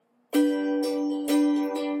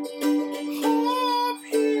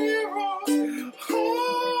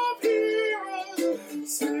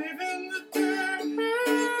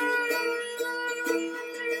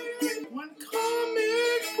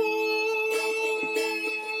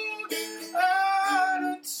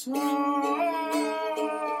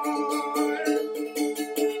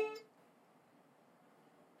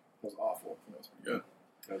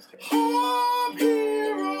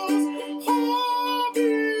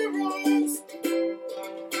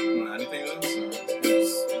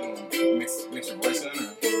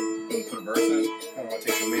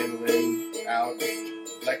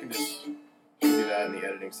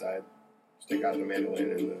mechanic side. Stick out the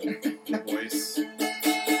mandolin and the voice.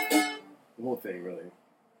 The whole thing, really.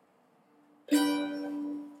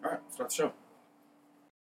 All right, let's start the show.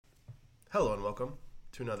 Hello and welcome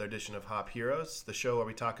to another edition of Hop Heroes, the show where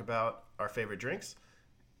we talk about our favorite drinks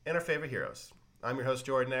and our favorite heroes. I'm your host,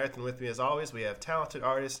 Jordan Arith, and with me, as always, we have talented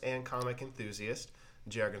artist and comic enthusiast,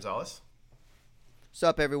 Gerard Gonzalez. What's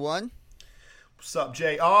up, everyone? What's up,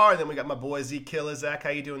 JR? And then we got my boy, Z Killer. Zach, how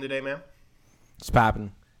you doing today, man? It's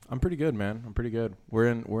popping. I'm pretty good, man. I'm pretty good. We're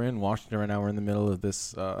in Washington right now. We're in the middle of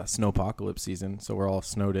this snowpocalypse season, so we're all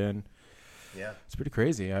snowed in. Yeah, it's pretty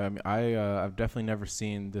crazy. I mean, I've definitely never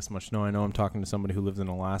seen this much snow. I know I'm talking to somebody who lives in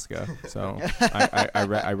Alaska, so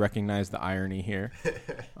I recognize the irony here.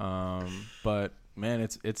 But man,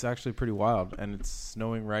 it's actually pretty wild, and it's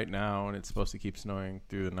snowing right now, and it's supposed to keep snowing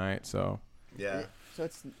through the night. So yeah, so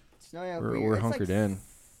it's snowing out. We're hunkered in.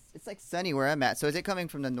 It's like sunny where I'm at. So is it coming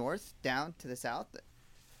from the north down to the south?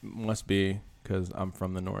 Must be because I'm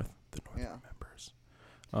from the north. The north remembers.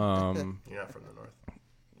 You're not from the north.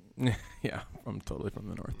 Yeah, I'm totally from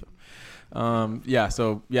the north, though.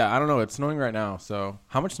 I don't know. It's snowing right now. So,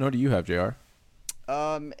 how much snow do you have, JR?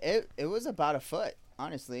 It was about a foot,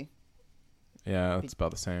 honestly. Yeah, it's about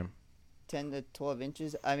the same. 10 to 12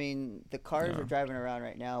 inches. I mean, the cars are driving around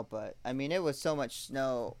right now, but I mean, it was so much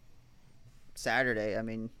snow Saturday. I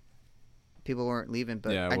mean, people weren't leaving,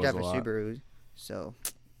 but I drive a Subaru, so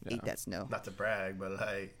ate that snow. Not to brag, but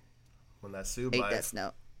like when that Subaru ate that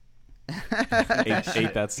snow.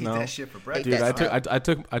 ate that snow. Eat that shit for breakfast.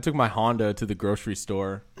 Dude, I took my Honda to the grocery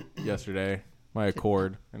store yesterday, my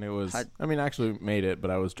Accord, and it was. I mean, I actually made it, but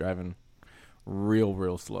I was driving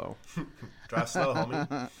real slow. Drive slow,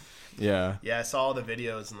 homie. Yeah. Yeah, I saw all the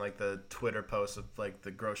videos and like the Twitter posts of like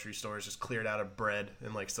the grocery stores just cleared out of bread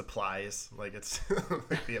and like supplies. Like it's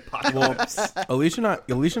like the apocalypse. Well,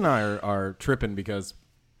 Alicia and I are tripping because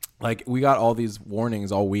like we got all these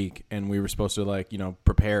warnings all week and we were supposed to like,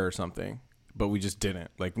 prepare or something, but we just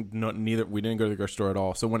didn't. Like we didn't go to the grocery store at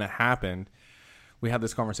all. So when it happened, we had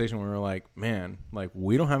this conversation where we were like, man, like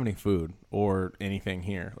we don't have any food or anything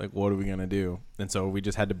here. Like what are we going to do? And so we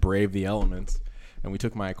just had to brave the elements. And we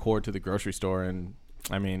took my Accord to the grocery store, and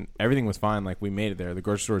I mean, everything was fine. Like we made it there. The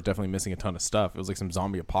grocery store was definitely missing a ton of stuff. It was like some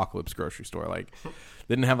zombie apocalypse grocery store. Like they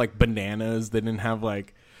didn't have like bananas. They didn't have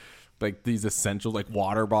like these essentials like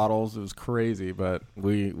water bottles. It was crazy, but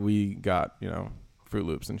we got Fruit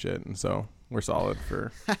Loops and shit, and so we're solid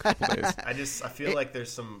for a couple days. I feel like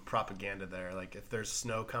there's some propaganda there. Like if there's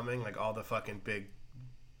snow coming, like all the fucking big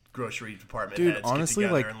grocery department heads honestly, get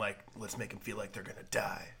together and like let's make them feel like they're gonna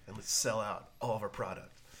die and let's sell out all of our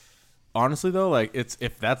product. Honestly though, like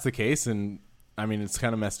if that's the case, and I mean it's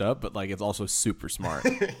kind of messed up, but like it's also super smart.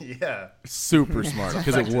 Yeah, super smart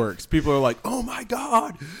because it works. People are like, oh my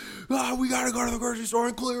god, we gotta go to the grocery store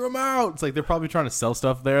and clear them out. It's like they're probably trying to sell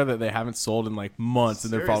stuff there that they haven't sold in like months.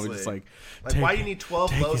 Seriously. And they're probably just like why do you need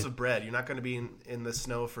 12 loaves of bread? You're not going to be in the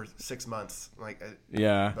snow for 6 months. Like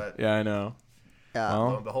yeah, I know.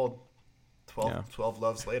 Lo and behold, 12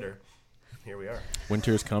 loaves later, here we are.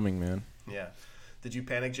 Winter's coming, man. Yeah. Did you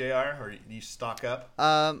panic, JR, or did you stock up?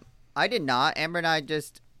 I did not. Amber and I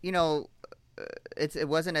just, it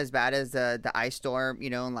wasn't as bad as the ice storm,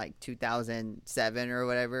 in like 2007 or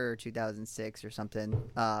whatever, or 2006 or something.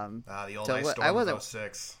 The old ice storm of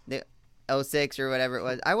 06. The 06 or whatever it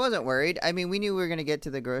was. I wasn't worried. I mean, we knew we were going to get to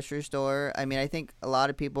the grocery store. I mean, I think a lot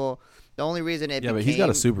of people... The only reason it became... but he's got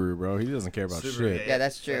a Subaru, bro. He doesn't care about shit. Yeah,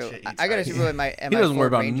 that's true. I got a Subaru in my... He doesn't worry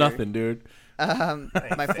about nothing, dude.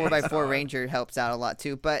 My 4x4 Ranger helps out a lot,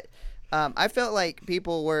 too. But I felt like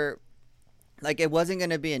people were... Like, it wasn't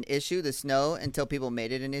going to be an issue, the snow, until people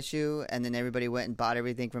made it an issue. And then everybody went and bought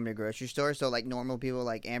everything from the grocery store. So, like, normal people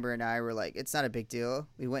like Amber and I were like, it's not a big deal.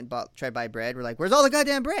 We went and tried to buy bread. We're like, where's all the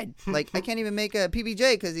goddamn bread? Like, I can't even make a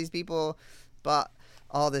PBJ because these people bought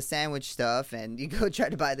all the sandwich stuff, and you go try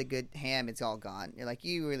to buy the good ham, it's all gone. You're like,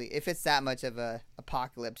 if it's that much of a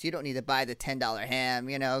apocalypse, you don't need to buy the $10 ham,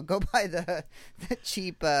 go buy the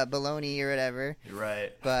cheap bologna or whatever. You're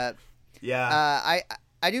right. But yeah,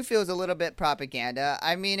 I do feel it's a little bit propaganda.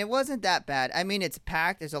 I mean, it wasn't that bad. I mean, it's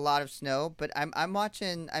packed. There's a lot of snow, but I'm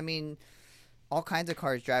watching. I mean, all kinds of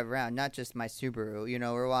cars drive around, not just my Subaru.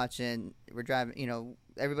 We're driving.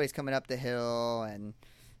 Everybody's coming up the hill, and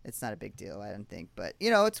it's not a big deal, I don't think. But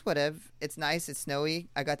it's whatever. It's nice. It's snowy.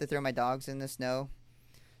 I got to throw my dogs in the snow.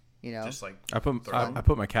 Just like I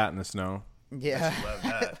put my cat in the snow. Yeah, I love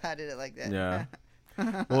that. I did it like that. Yeah.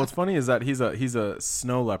 Well, what's funny is that he's a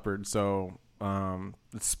snow leopard, so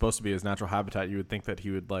it's supposed to be his natural habitat. You would think that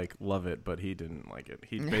he would like love it, but he didn't like it.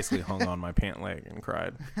 He basically hung on my pant leg and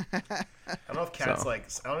cried. I don't know if cats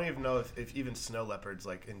I don't even know if even snow leopards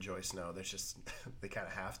like enjoy snow. There's just they kind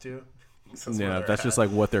of have to. Yeah, that's just like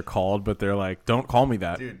what they're called, but they're like, don't call me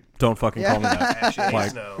that. Dude, don't fucking call me that. I actually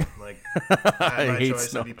hate snow. Like, I had my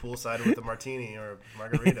choice to be poolside with a martini or a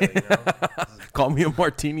margarita. You know, call me a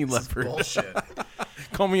martini leopard. Bullshit.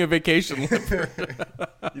 Call me a vacation leopard.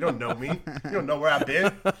 You don't know me. You don't know where I've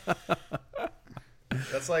been.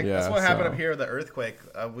 That's what happened up here with the earthquake.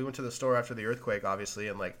 We went to the store after the earthquake, obviously,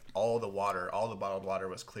 and like all the bottled water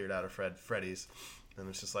was cleared out of Freddy's, and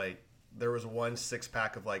it's just like there was one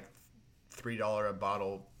 6-pack of like $3 a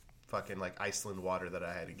bottle fucking like Iceland water that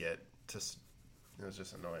I had to get. Just it was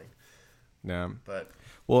just annoying. Yeah. But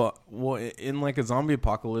well, in like a zombie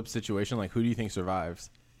apocalypse situation, like who do you think survives?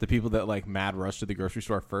 The people that like mad rush to the grocery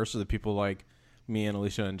store first, or the people like me and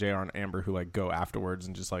Alicia and JR and Amber who like go afterwards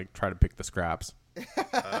and just like try to pick the scraps?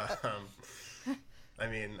 I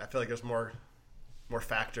mean, I feel like there's more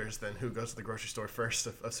factors than who goes to the grocery store first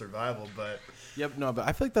of survival, but but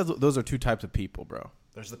I feel like those are two types of people, bro.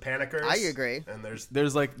 There's the panickers. I agree. And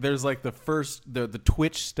there's like the first the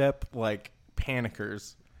Twitch step like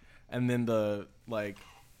panickers, and then the like,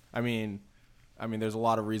 I mean, there's a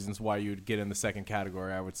lot of reasons why you'd get in the second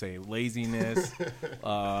category. I would say laziness,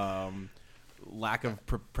 lack of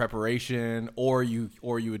preparation, or you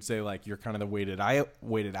would say like you're kind of the waited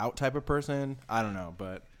out type of person. I don't know,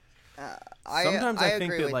 but sometimes I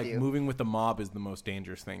think that like moving with the mob is the most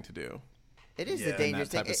dangerous thing to do. It is the dangerous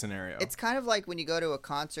type of scenario. It's kind of like when you go to a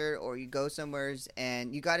concert or you go somewheres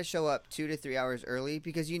and you got to show up 2 to 3 hours early,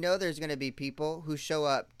 because you know there's going to be people who show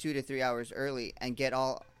up 2 to 3 hours early and get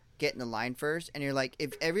in the line first. And you're like,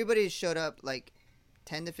 if everybody showed up like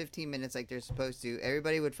 10 to 15 minutes like they're supposed to,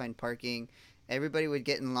 everybody would find parking. Everybody would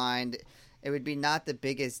get in line. It would be not the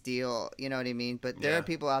biggest deal. You know what I mean? But there are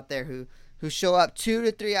people out there who show up 2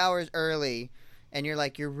 to 3 hours early. And you're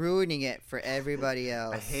like, you're ruining it for everybody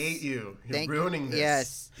else. I hate you. You're ruining this.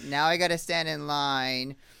 Yes. Now I got to stand in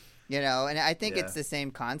line, you know. And I think it's the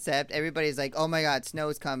same concept. Everybody's like, oh, my God, snow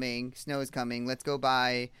is coming. Let's go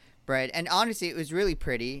buy bread. And honestly, it was really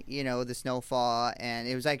pretty, you know, the snowfall. And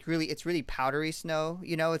it was like it's really powdery snow.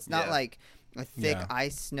 You know, it's not like a thick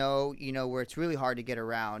ice snow, you know, where it's really hard to get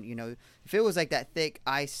around. You know, if it was like that thick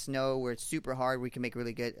ice snow where it's super hard, we can make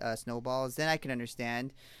really good snowballs, then I can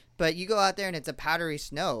understand. But you go out there and it's a powdery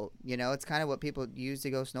snow, you know, it's kind of what people use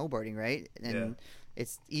to go snowboarding, right? And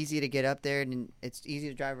it's easy to get up there and it's easy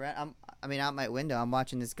to drive around. Out my window, I'm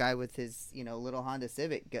watching this guy with his, you know, little Honda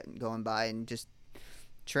Civic going by and just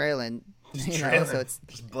trailing, know, so it's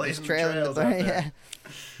just blazing trailing trails the out there.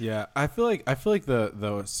 Yeah, I feel like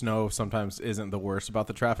the snow sometimes isn't the worst about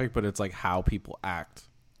the traffic, but it's like how people act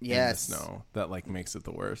in the snow that like makes it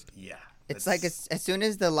the worst. Yeah. It's like as soon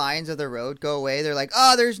as the lines of the road go away, they're like,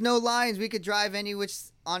 oh, there's no lines. We could drive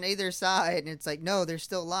on either side. And it's like, no, there's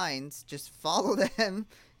still lines. Just follow them,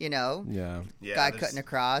 you know. Yeah. Guy cutting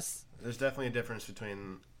across. There's definitely a difference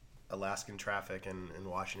between Alaskan traffic and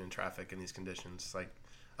Washington traffic in these conditions. Like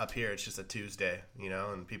up here, it's just a Tuesday, you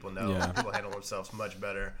know, and people know people handle themselves much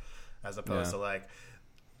better as opposed to like,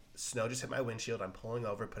 snow just hit my windshield. I'm pulling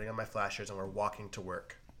over, putting on my flashers, and we're walking to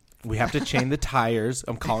work. We have to chain the tires.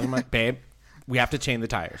 I'm calling my babe. We have to chain the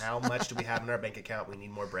tires. How much do we have in our bank account? We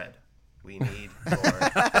need more bread. We need more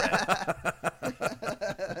bread.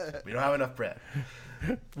 We don't have enough bread.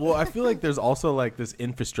 Well, I feel like there's also like this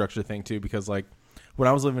infrastructure thing too, because like when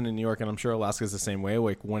I was living in New York, and I'm sure Alaska is the same way,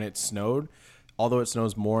 like when it snowed, although it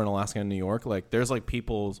snows more in Alaska and New York, like there's like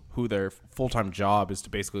people who their full-time job is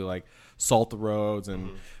to basically like salt the roads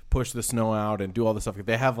and push the snow out and do all this stuff.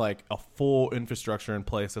 They have like a full infrastructure in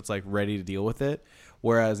place that's like ready to deal with it.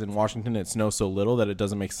 Whereas in Washington, it snows so little that it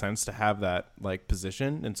doesn't make sense to have that like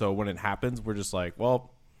position. And so when it happens, we're just like,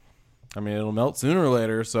 well, I mean, it'll melt sooner or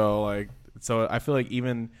later. So I feel like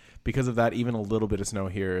even because of that, even a little bit of snow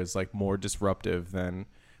here is like more disruptive than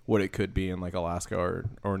what it could be in like Alaska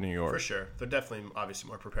or New York. For sure. They're definitely obviously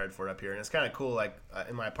more prepared for it up here. And it's kind of cool. Like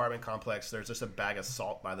in my apartment complex, there's just a bag of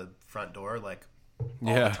salt by the front door, like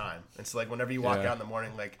all the time. And so like whenever you walk out in the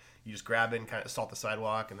morning, like you just grab it and kind of salt the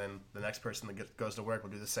sidewalk, and then the next person that goes to work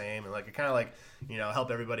will do the same. And like it kind of like, you know,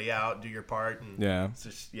 help everybody out, do your part. And it's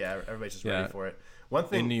just, everybody's just ready for it. One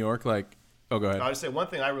thing in New York, like, oh, go ahead. I would say one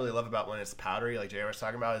thing I really love about when it's powdery, like Jay was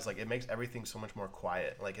talking about, is like it makes everything so much more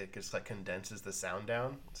quiet. Like it just like condenses the sound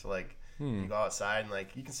down. So like you go outside and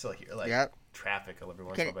like you can still hear like traffic every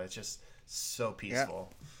once in a while, but it's just so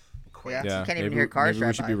peaceful. You can't even hear cars maybe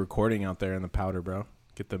we should drive be by. recording out there in the powder, bro.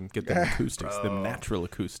 Get them acoustics, them natural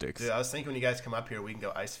acoustics. Dude, I was thinking when you guys come up here, we can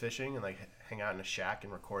go ice fishing and like hang out in a shack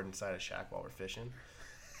and record inside a shack while we're fishing.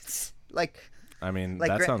 I mean, like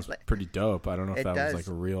that sounds pretty dope. I don't know if that does. was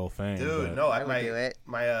like a real thing. Dude, but... no, I would do it.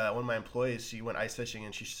 my one of my employees, she went ice fishing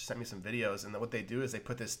and she sent me some videos. And what they do is they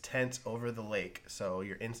put this tent over the lake, so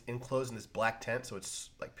you're enclosed in this black tent, so it's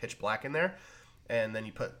like pitch black in there. And then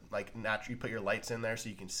you put you put your lights in there so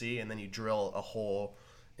you can see, and then you drill a hole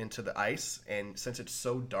into the ice. And since it's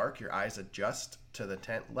so dark, your eyes adjust to the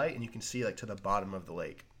tent light, and you can see like to the bottom of the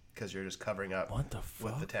lake. Because you're just covering up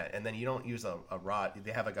with the tent. And then you don't use a rod.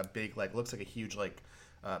 They have like a big, like, looks like a huge, like,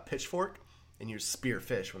 pitchfork. And you spear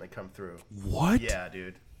fish when they come through. What? Yeah,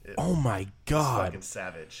 dude. Oh, my God. It's fucking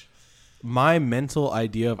savage. My mental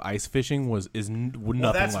idea of ice fishing is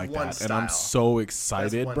nothing like that. Style. And I'm so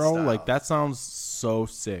excited, bro. Style. Like, that sounds so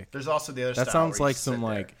sick. There's also the other style. That sounds where like some,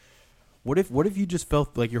 like... What if you just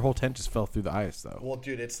fell... Like, your whole tent just fell through the ice, though? Well,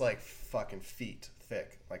 dude, it's like fucking feet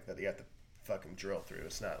thick. Like, that you have to fucking drill through.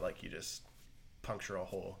 It's not like you just puncture a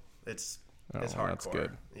hole. It's hardcore. That's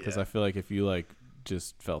good, because yeah. I feel like if you like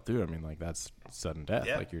just fell through, I mean, like that's sudden death.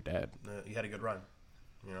 Yeah. Like you're dead. You had a good run,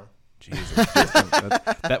 you know. Jesus.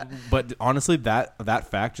 But honestly, that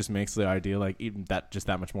fact just makes the idea like even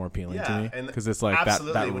that much more appealing to me, because it's like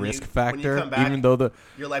that risk factor. Back, even though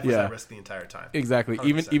your life was at risk the entire time. Exactly.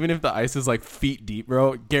 100%. Even if the ice is like feet deep,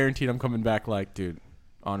 bro, guaranteed I'm coming back like, dude.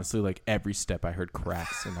 Honestly, like every step I heard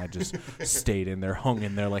cracks, and I just stayed in there, hung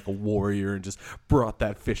in there like a warrior, and just brought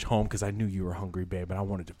that fish home because I knew you were hungry, babe, and I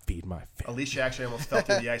wanted to feed my fish. Alicia actually almost fell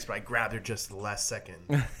through the ice, but I grabbed her just the last second.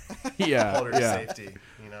 Yeah, hold her to safety,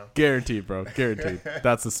 you know. Guaranteed, bro. Guaranteed.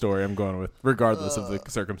 That's the story I'm going with, regardless of the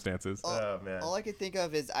circumstances. Oh man. All I can think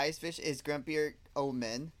of is ice fish is grumpier old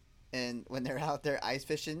men, and when they're out there ice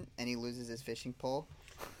fishing, and he loses his fishing pole.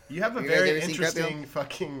 You have a very interesting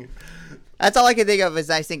fucking... That's all I can think of is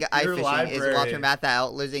I think ice fishing library. is Walter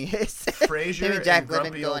Matthau losing his... Frasier him and Jack and Lemmon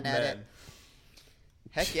grumpy going old at men. it.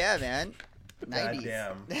 Heck yeah, man. 90s.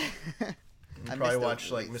 Goddamn. You probably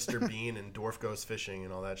watch like Mr. Bean and Dwarf Goes Fishing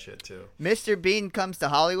and all that shit too. Mr. Bean comes to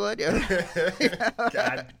Hollywood?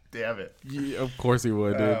 God damn it. Yeah, of course he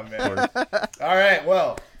would, dude. Oh, man. All right,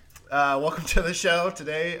 well... welcome to the show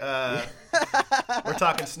today. We're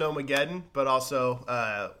talking Snowmageddon, but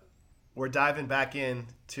also we're diving back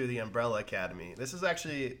into the Umbrella Academy. This is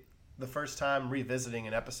actually the first time revisiting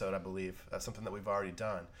an episode, I believe, something that we've already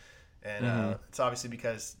done. And it's obviously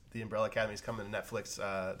because the Umbrella Academy is coming to Netflix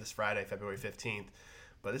this Friday, February 15th.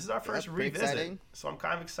 But this is our first revisit. Exciting. So I'm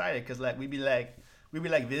kind of excited because like we be like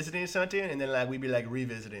visiting something, and then like we be like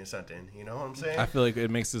revisiting something. You know what I'm saying? I feel like it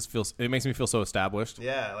makes me feel so established.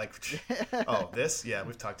 Yeah, like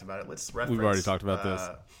we've talked about it. Let's reference. We've already talked about this.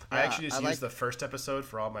 I actually just used the first episode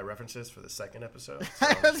for all my references for the second episode. So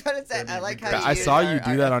I was going to say, I like how I saw you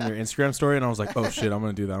do that on your Instagram story, and I was like, oh shit, I'm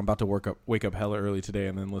going to do that. I'm about to wake up hella early today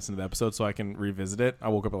and then listen to the episode so I can revisit it. I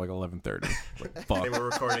woke up at like 11:30. Like, fuck. They were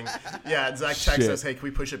recording. Yeah, Zach texted us, hey, can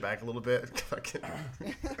we push it back a little bit?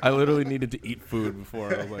 I literally needed to eat food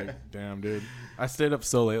before. I was like, damn, dude. I stayed up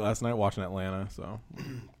so late last night watching Atlanta, so.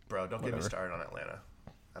 Bro, don't get me started on Atlanta.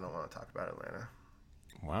 I don't want to talk about Atlanta.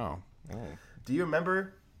 Wow. Oh. Do you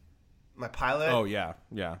remember my pilot? Oh, yeah.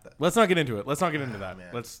 Let's not get into it. Let's not get into that. Man.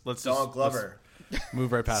 Let's Donald Glover.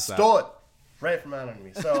 Move right past that. Stole it right from out of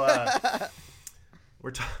me. So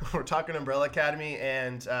we're talking Umbrella Academy,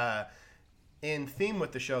 and in theme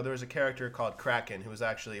with the show, there was a character called Kraken who was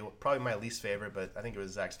actually probably my least favorite, but I think it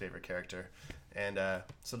was Zach's favorite character. And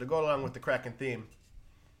so to go along with the Kraken theme,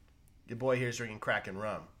 your boy here's drinking Kraken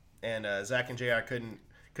rum, and Zach and Jr.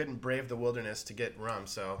 couldn't brave the wilderness to get rum,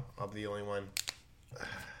 so I'll be the only one.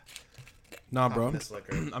 Nah, bro.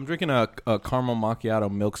 I'm drinking a caramel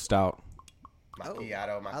macchiato milk stout.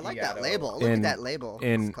 Macchiato. I like that label. Look at that label.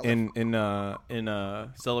 In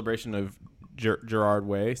celebration of Gerard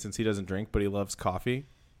Way, since he doesn't drink but he loves coffee.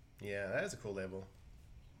 Yeah, that is a cool label.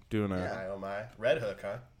 Doing Oh my. Red Hook,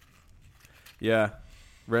 huh? Yeah.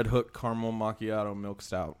 Red Hook caramel macchiato milk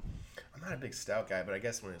stout. I'm not a big stout guy, but I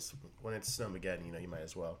guess when it's Snowmageddon, you might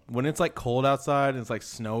as well. When it's like cold outside and it's like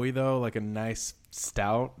snowy though, like a nice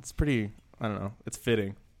stout, it's pretty, I don't know, it's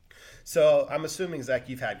fitting. So I'm assuming, Zach,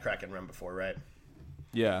 you've had Kraken rum before, right?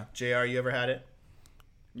 Yeah. JR, you ever had it?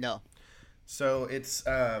 No. So it's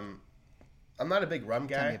I'm not a big rum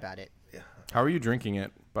guy. Tell me about it. Yeah. How are you drinking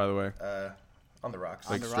it, by the way? On the rocks.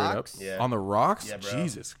 On Like the straight rocks? up? Yeah. On the rocks? Yeah, bro.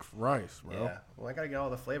 Jesus Christ, bro. Yeah. Well, I gotta get all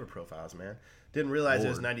the flavor profiles, man. Didn't realize it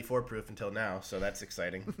was 94 proof until now, so that's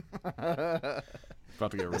exciting. About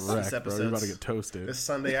to get wrecked, bro. You're about to get toasted. This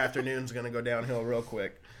Sunday afternoon's gonna go downhill real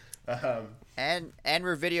quick. And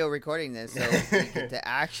we're video recording this, so we get to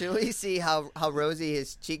actually see how rosy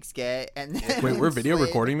his cheeks get. And then Wait, we're video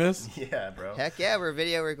recording this? Yeah, bro. Heck yeah, we're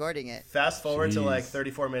video recording it. Fast forward to Jeez. like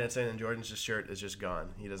 34 minutes in, and Jordan's shirt is just gone.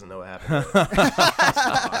 He doesn't know what happened.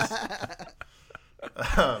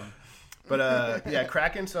 Yeah,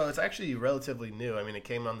 Kraken. So it's actually relatively new. I mean, it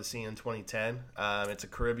came on the scene in 2010. It's a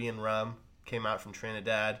Caribbean rum. Came out from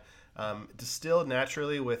Trinidad. Distilled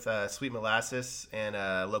naturally with sweet molasses and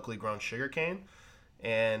locally grown sugarcane,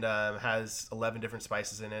 and has 11 different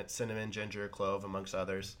spices in it: cinnamon, ginger, clove, amongst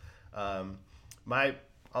others. I'll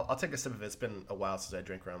take a sip of it. It's been a while since I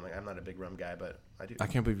drank rum. Like, I'm not a big rum guy, but I do. I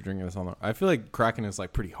can't believe you're drinking this on the. I feel like Kraken is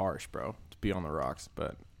like pretty harsh, bro, to be on the rocks.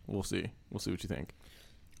 But we'll see. We'll see what you think.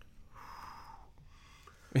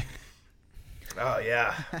 Oh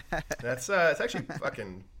yeah, it's actually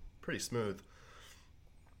fucking pretty smooth.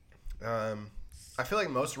 I feel like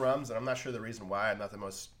most rums, and I'm not sure the reason why. I'm not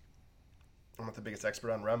the biggest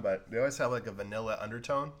expert on rum, but they always have like a vanilla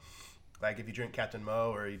undertone. Like if you drink Captain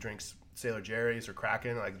Mo or you drink Sailor Jerry's or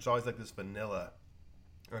Kraken, like there's always like this vanilla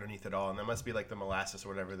underneath it all, and that must be like the molasses or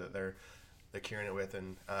whatever that they're curing it with,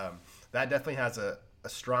 and that definitely has a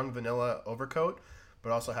strong vanilla overcoat,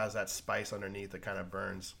 but also has that spice underneath that kind of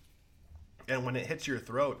burns. And when it hits your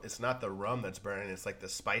throat, it's not the rum that's burning, it's like the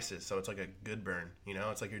spices, so it's like a good burn, you know?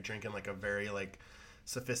 It's like you're drinking like a very like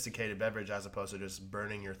sophisticated beverage as opposed to just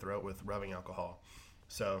burning your throat with rubbing alcohol.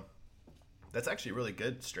 So that's actually really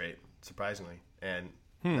good straight, surprisingly. And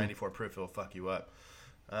 94 proof will fuck you up.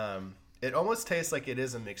 It almost tastes like it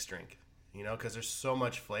is a mixed drink, you know, because there's so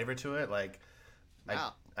much flavor to it. Like,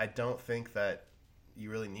 Wow. I don't think that you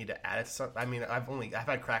really need to add it to something. I mean, I've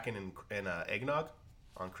had Kraken in eggnog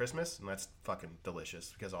on Christmas, and that's fucking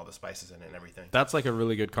delicious because all the spices in it and everything. That's like a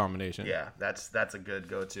really good combination. Yeah, that's a good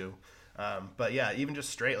go-to. But yeah, even just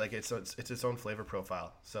straight, like it's its own flavor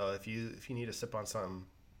profile. So if you need to sip on something,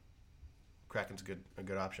 Kraken's a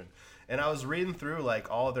good option. And I was reading through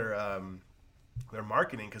like all their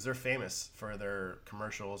marketing, because they're famous for their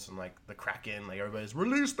commercials and like the Kraken, like everybody's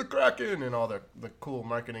release the Kraken and all the cool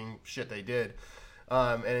marketing shit they did.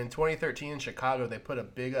 And in 2013 in Chicago, they put a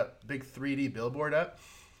big 3D billboard up,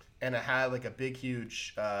 and it had like a big,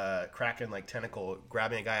 huge Kraken like tentacle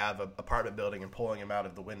grabbing a guy out of an apartment building and pulling him out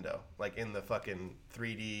of the window, like in the fucking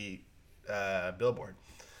 3D billboard.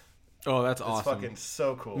 Oh, that's It's awesome. fucking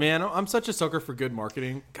so cool. Man, I'm such a sucker for good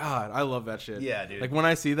marketing. God, I love that shit. Yeah, dude. Like when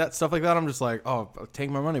I see that stuff like that, I'm just like, oh, take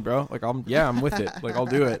my money, bro. Like I'm with it. Like I'll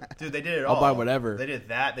do it. Dude, they did it all. I'll buy whatever. They did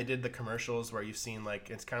that. They did the commercials where you've seen like,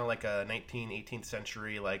 it's kind of like a 18th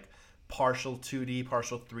century like partial 2D,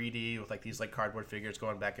 partial 3D with like these like cardboard figures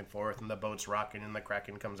going back and forth, and the boat's rocking and the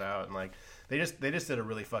Kraken comes out, and like they just did a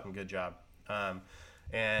really fucking good job.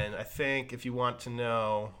 And I think if you want to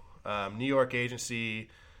know, New York agency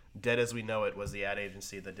Dead As We Know It was the ad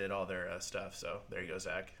agency that did all their stuff. So there you go,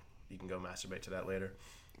 Zach. You can go masturbate to that later.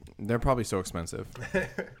 They're probably so expensive. But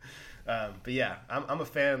yeah, I'm a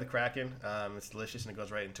fan of the Kraken. It's delicious and it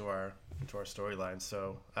goes right into our storyline.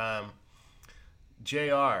 So,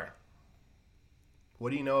 JR, what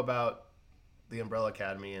do you know about the Umbrella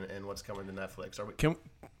Academy and what's coming to Netflix?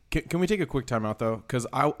 Can we take a quick time out though? Because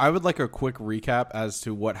I would like a quick recap as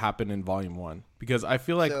to what happened in Volume 1. Because I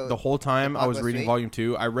feel like the whole time I was reading Volume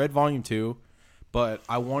 2, I read Volume 2, but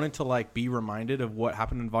I wanted to like be reminded of what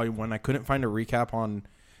happened in Volume 1. I couldn't find a recap on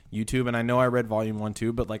YouTube, and I know I read Volume 1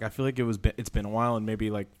 too, but like I feel like it's been a while, and maybe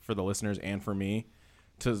like for the listeners and for me,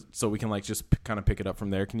 so we can like just kind of pick it up from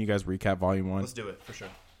there. Can you guys recap Volume 1? Let's do it for sure.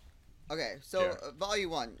 Okay, so Volume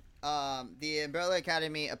 1, the Umbrella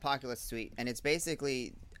Academy Apocalypse Suite, and it's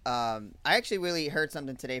basically. I actually really heard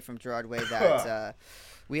something today from Gerard Way that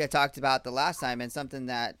we had talked about the last time, and something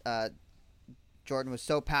that Jordan was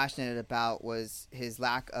so passionate about was his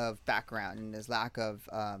lack of background and his lack of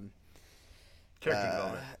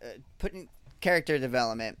character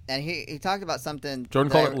development. And he talked about something.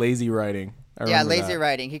 Jordan called it lazy writing. Yeah, lazy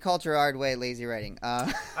writing. He called Gerard Way lazy writing.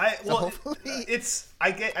 I feel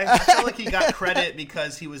like he got credit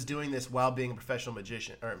because he was doing this while being a professional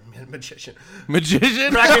magician.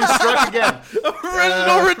 Magician? Kraken struck again.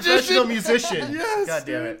 Original magician. Professional musician. Yes. God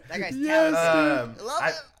damn it. That guy's talented.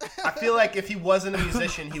 I feel like if he wasn't a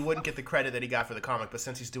musician, he wouldn't get the credit that he got for the comic. But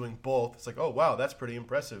since he's doing both, it's like, oh wow, that's pretty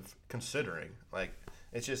impressive considering. Like,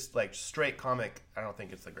 it's just like straight comic. I don't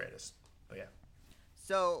think it's the greatest, but yeah.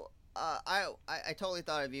 So. I totally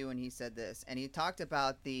thought of you when he said this, and he talked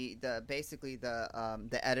about the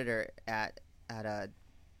editor at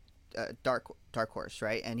Dark Horse,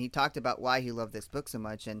 right? And he talked about why he loved this book so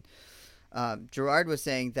much, and Gerard was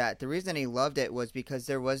saying that the reason he loved it was because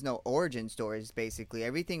there was no origin stories. Basically,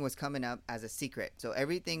 everything was coming up as a secret, so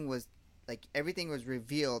everything was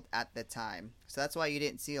revealed at the time. So that's why you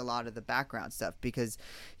didn't see a lot of the background stuff, because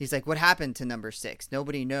he's like, what happened to number 6?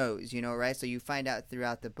 Nobody knows, right? So you find out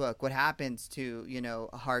throughout the book what happens to,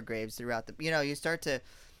 Hargraves throughout the, you start to,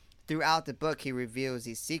 throughout the book, he reveals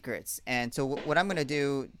these secrets. And so what I'm going to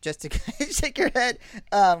do, just to shake your head,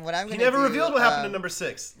 what I'm going to do. He never revealed what happened to number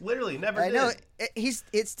 6. Literally, never did. I know.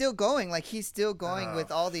 It's still going. Like, he's still going with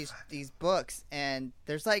all these books. And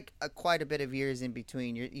there's, like, quite a bit of years in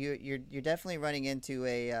between. You're definitely running into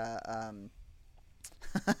a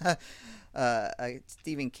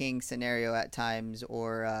Stephen King scenario at times,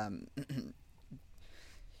 or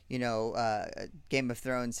a Game of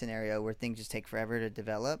Thrones scenario where things just take forever to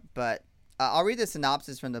develop. But I'll read the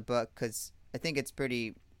synopsis from the book because I think it's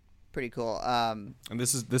pretty cool. And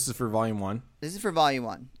this is for volume 1. This is for volume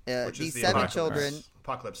 1. These 7 children.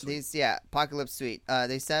 Apocalypse Suite. Apocalypse Suite.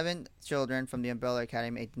 These 7 children from the Umbrella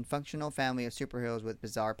Academy, a dysfunctional family of superheroes with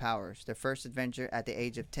bizarre powers. Their first adventure at the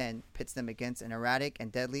age of 10 pits them against an erratic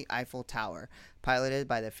and deadly Eiffel Tower, piloted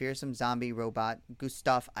by the fearsome zombie robot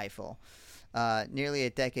Gustav Eiffel. Nearly a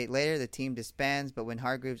decade later, the team disbands, but when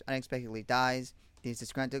Hargreaves unexpectedly dies, these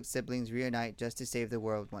disgruntled siblings reunite just to save the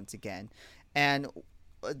world once again. And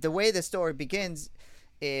the way the story begins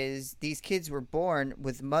is these kids were born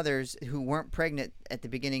with mothers who weren't pregnant at the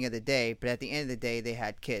beginning of the day, but at the end of the day, they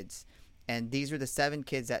had kids. And these were the 7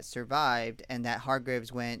 kids that survived, and that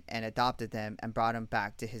Hargreaves went and adopted them and brought them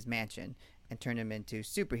back to his mansion and turned them into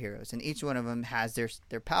superheroes. And each one of them has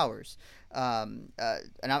their powers. And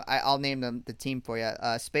I'll name them the team for you.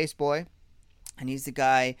 Space Boy, and he's the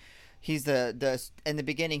guy. He's the in the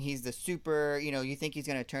beginning he's the super. You think he's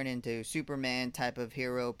gonna turn into Superman type of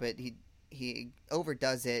hero, but he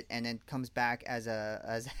overdoes it and then comes back as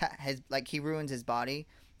he ruins his body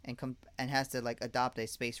and has to like adopt a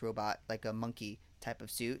space robot, like a monkey type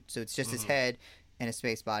of suit. So it's just his head and a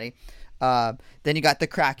space body. Then you got the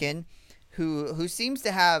Kraken, who seems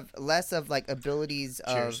to have less of like abilities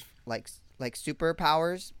of like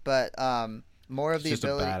superpowers, but more of the just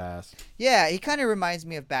ability. A badass. Yeah, he kind of reminds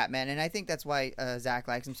me of Batman, and I think that's why Zach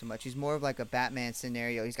likes him so much. He's more of like a Batman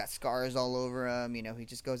scenario. He's got scars all over him. He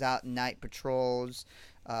just goes out and night patrols.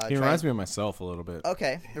 He reminds me of myself a little bit.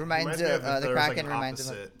 Okay, it reminds me of the Kraken. Reminds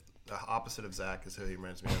him of the opposite of Zach is who he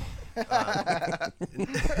reminds me of. He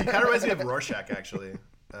kind of reminds me of Rorschach, actually.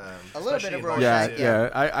 A little bit of Rorschach. Yeah.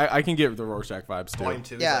 I can get the Rorschach vibes too. Volume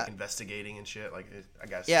 2 is like investigating and shit. Like I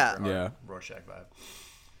got super Rorschach vibe.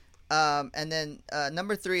 And then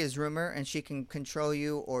number 3 is Rumor, and she can control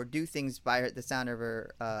you or do things by the sound of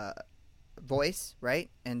her voice, right?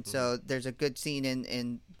 And so there's a good scene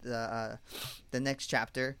in the next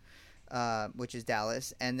chapter, which is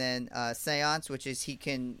Dallas, and then Seance, which is he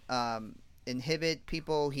can inhibit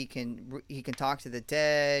people. He can talk to the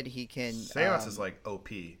dead. He can. Seance is like OP.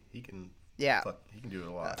 He can. Yeah. He can do it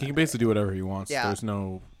a lot. He can basically do whatever he wants. Yeah. There's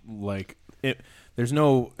no There's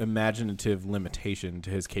no imaginative limitation to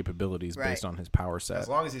his capabilities based on his power set. As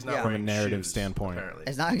long as he's not from wearing a narrative shoes, standpoint. Apparently.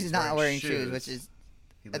 As long as he's not wearing shoes, which is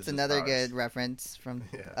that's another good reference from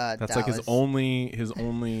that's Dallas. like his only.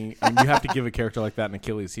 I mean, you have to give a character like that an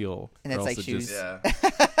Achilles heel, and it's like shoes.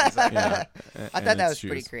 Exactly. I thought that was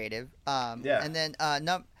pretty creative. And then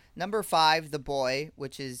number 5, the boy,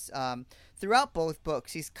 which is throughout both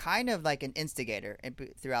books, he's kind of like an instigator.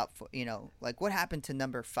 Throughout, like what happened to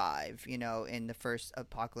number 5, in the first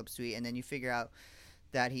Apocalypse Suite, and then you figure out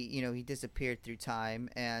that he disappeared through time,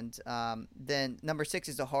 and then number 6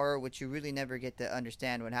 is a horror, which you really never get to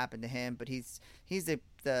understand what happened to him, but he's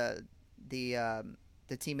the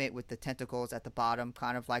teammate with the tentacles at the bottom,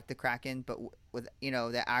 kind of like the Kraken, but with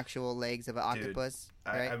the actual legs of an octopus.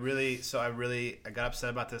 Right? I got upset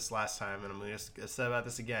about this last time, and I'm going to get upset about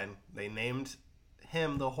this again. They named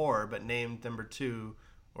him the horror, but named number 2,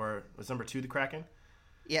 or was number 2 the Kraken?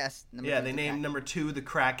 Yes. They named number 2 the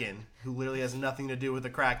Kraken, who literally has nothing to do with the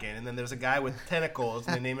Kraken. And then there's a guy with tentacles,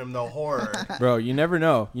 and they name him the Horror. Bro, you never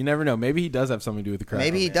know. Maybe he does have something to do with the Kraken.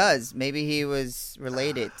 Maybe he does. Maybe he was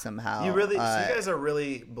related somehow. So you guys are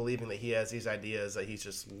really believing that he has these ideas that he's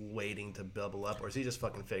just waiting to bubble up, or is he just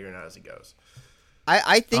fucking figuring it out as he goes?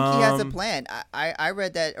 I think he has a plan. I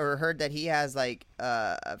read that or heard that he has like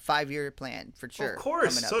a 5-year plan for sure. Well, of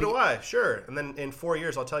course, so do I. Sure, and then in 4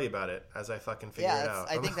 years I'll tell you about it as I fucking figure it out.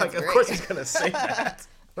 I think like, that's of course he's gonna say that.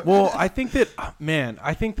 Well, I think that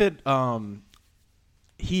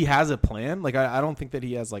he has a plan. Like I don't think that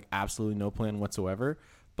he has like absolutely no plan whatsoever.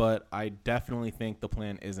 But I definitely think the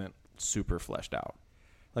plan isn't super fleshed out.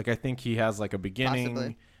 Like I think he has like a beginning.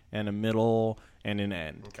 Possibly. and a middle and an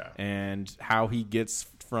end. Okay. And how he gets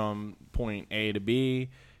from point A to B,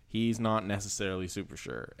 he's not necessarily super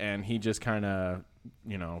sure. And he just kind of,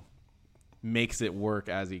 makes it work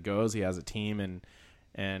as he goes. He has a team and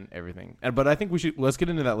everything. But I think let's get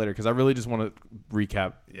into that later because I really just want to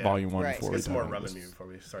recap Volume 1 before we get some more rum in me before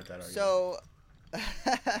we start that argument. So,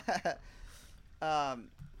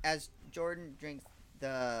 as Jordan drinks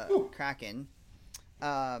the Kraken,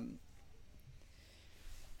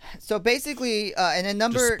 so basically, and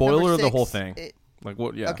then just spoiler the whole thing. Like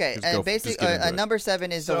what? Yeah. Okay, and basically, number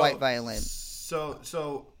 7 is the white violin.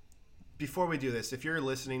 So before we do this, if you're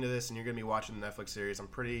listening to this and you're going to be watching the Netflix series, I'm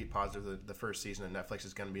pretty positive that the first season of Netflix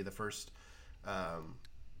is going to be the first.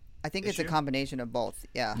 I think it's a combination of both.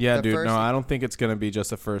 Yeah. Yeah, dude. No, I don't think it's going to be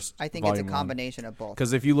just the first. I think it's a combination of both.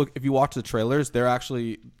 Because if you watch the trailers, they're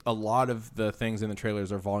actually a lot of the things in the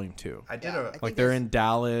trailers are Volume 2. They're in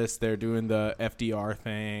Dallas. They're doing the FDR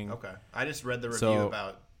thing. Okay, I just read the review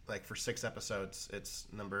about for 6 episodes. It's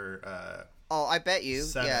number. I bet you.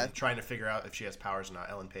 7, yeah. Trying to figure out if she has powers or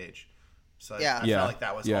not. Ellen Page. So I felt like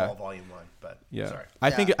that was all Volume 1, but sorry. I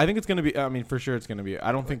think it's going to be. I mean, for sure, it's going to be.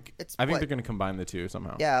 I think they're going to combine the two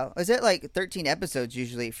somehow. Yeah, is it like 13 episodes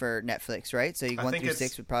usually for Netflix, right? So 1 through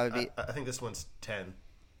 6 would probably be. I think this one's 10.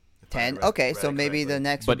 10. Okay, so maybe the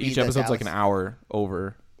next. But each episode's like an hour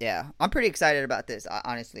over. Yeah, I'm pretty excited about this.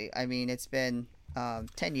 Honestly, I mean, it's been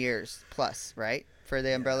 10 years plus, right, for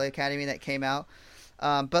the Umbrella Academy that came out.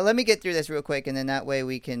 But let me get through this real quick, and then that way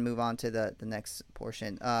we can move on to the next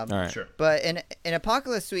portion. All right. Sure. But in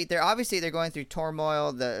Apocalypse Suite, they're going through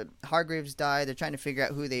turmoil. The Hargreaves died. They're trying to figure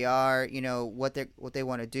out who they are. What they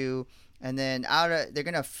want to do, and then they're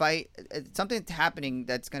gonna fight. Something's happening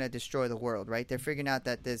that's gonna destroy the world. Right? They're figuring out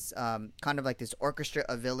that this kind of like this orchestra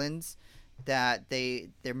of villains that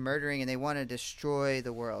they're murdering, and they want to destroy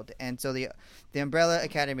the world. And so the Umbrella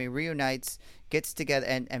Academy reunites, gets together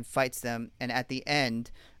and fights them. And at the end,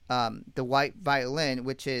 the white violin,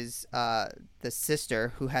 which is the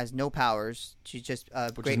sister who has no powers, she's just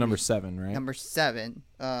which is number 7, right? Number 7.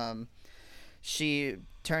 She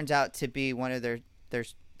turns out to be one of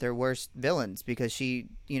their worst villains because she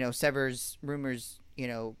severs rumors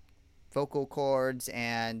vocal cords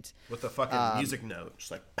and with a fucking music note,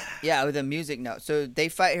 just like with a music note. So they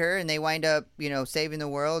fight her and they wind up saving the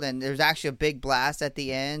world, and there's actually a big blast at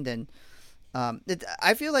the end. And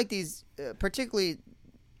I feel like these particularly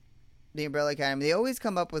the Umbrella Academy, they always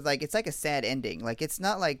come up with it's like a sad ending. Like it's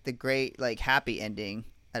not like the great happy ending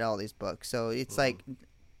at all these books. So it's like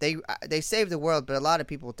they saved the world, but a lot of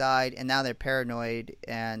people died, and now they're paranoid.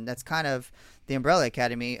 And that's kind of the Umbrella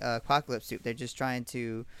Academy Apocalypse Suite. They're just trying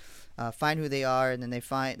to find who they are, and then they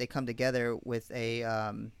come together with a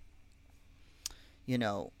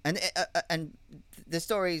and the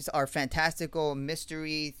stories are fantastical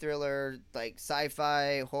mystery thriller, like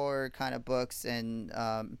sci-fi horror kind of books, and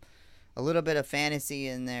a little bit of fantasy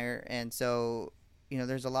in there. And so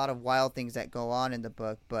there's a lot of wild things that go on in the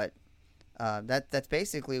book, but that's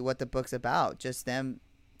basically what the book's about, just them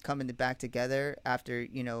coming back together after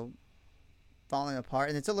falling apart.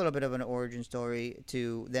 And it's a little bit of an origin story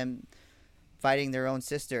to them fighting their own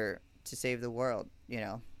sister to save the world,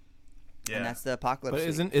 And that's the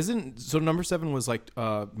Apocalypse. But isn't so number 7 was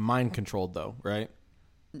mind controlled though, right?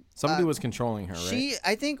 Somebody was controlling her, right?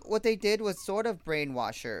 I think what they did was sort of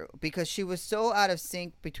brainwash her because she was so out of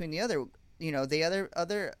sync between the other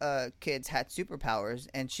kids had superpowers,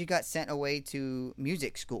 and she got sent away to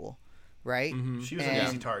music school. Right? Mm-hmm. She was an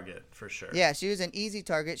easy target, for sure. Yeah, she was an easy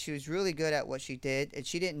target. She was really good at what she did, and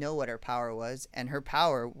she didn't know what her power was. And her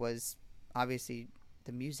power was obviously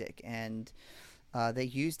the music. And they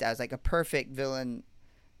used that as like a perfect villain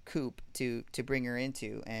coup to bring her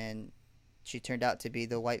into. And she turned out to be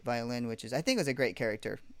the white violin, which I think was a great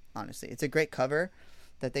character, honestly. It's a great cover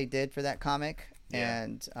that they did for that comic. Yeah.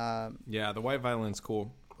 And the white violin's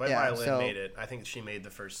cool. White violin made it. I think she made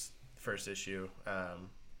the first issue.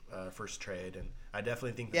 First trade, and I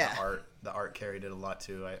definitely think that the art carried it a lot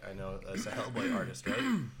too. I know as a Hellboy artist,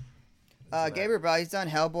 right? Gabriel Bra, he's done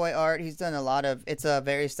Hellboy art. He's done a lot of. It's a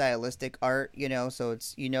very stylistic art, So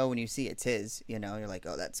it's when you see it's his, you're like,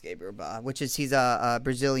 oh, that's Gabriel Bra, he's a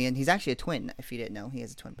Brazilian. He's actually a twin. If you didn't know, he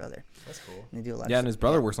has a twin brother. That's cool. And they do a lot. Yeah, and his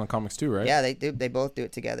brother works on comics too, right? Yeah, they do. They both do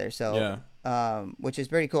it together. So which is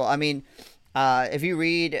pretty cool. I mean, if you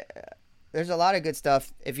read. There's a lot of good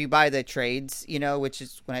stuff if you buy the trades, which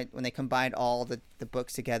is when they combined all the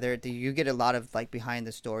books together, you get a lot of behind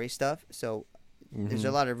the story stuff. So there's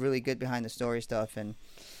a lot of really good behind the story stuff, and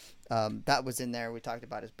that was in there. We talked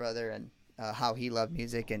about his brother and how he loved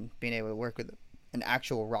music and being able to work with an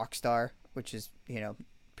actual rock star, which is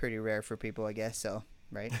pretty rare for people, I guess. So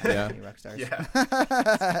right? Yeah. Many rock stars. Yeah.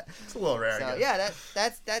 It's a little rare. So I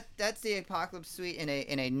guess. yeah, that's the Apocalypse Suite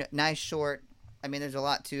in a nice short. I mean, there's a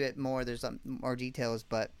lot to it. There's more details,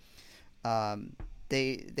 but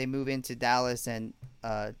they move into Dallas, and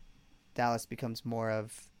Dallas becomes more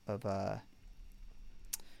of a.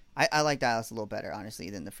 I like Dallas a little better, honestly,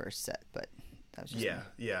 than the first set, but that was just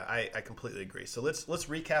Yeah, I completely agree. So let's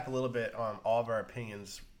recap a little bit on all of our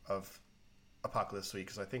opinions of Apocalypse Suite,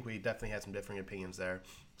 because I think we definitely had some differing opinions there.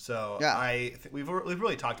 So yeah. We've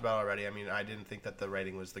really talked about it already. I mean, I didn't think that the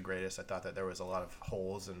writing was the greatest. I thought that there was a lot of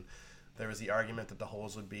holes, and there was the argument that the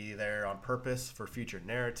holes would be there on purpose for future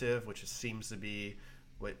narrative, which seems to be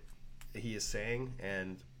what he is saying.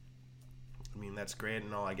 And I mean, that's great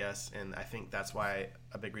and all, I guess. And I think that's why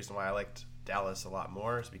a big reason why I liked Dallas a lot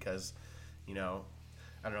more is because, I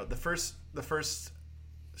don't know, the first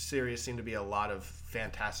series seemed to be a lot of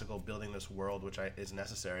fantastical building this world, which is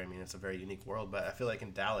necessary. I mean, it's a very unique world, but I feel like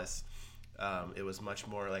in Dallas, it was much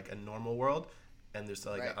more like a normal world, and there's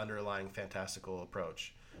like an underlying fantastical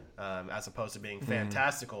approach, as opposed to being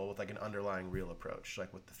fantastical with like an underlying real approach,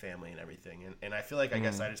 like with the family and everything. And I feel like I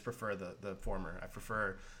guess I just prefer the former. I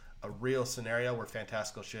prefer a real scenario where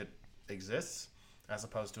fantastical shit exists, as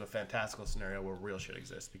opposed to a fantastical scenario where real shit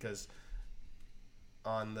exists, because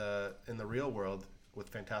in the real world, with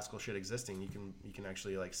fantastical shit existing, you can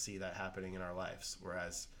actually like see that happening in our lives,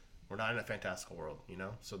 whereas we're not in a fantastical world,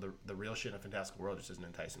 so the real shit in a fantastical world just isn't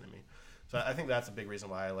enticing to me. So I think that's a big reason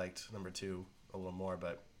why I liked number 2 a little more,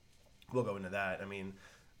 but we'll go into that. I mean,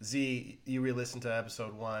 Z, you re-listened to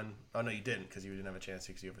episode 1. Oh no, you didn't, because you didn't have a chance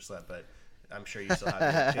because you overslept, but I'm sure you still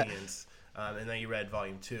have your opinions. And then you read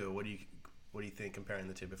volume 2. What do you think comparing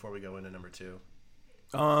the two before we go into number 2?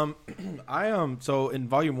 So in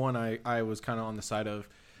volume 1, I was kind of on the side of,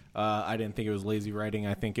 I didn't think it was lazy writing.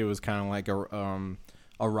 I think it was kind of like a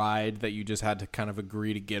ride that you just had to kind of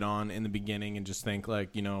agree to get on in the beginning and just think like,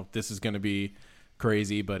 this is going to be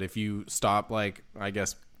crazy. But if you stop, like, I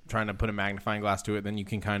guess trying to put a magnifying glass to it, then you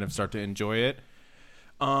can kind of start to enjoy it.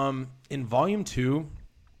 In volume 2,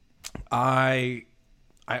 I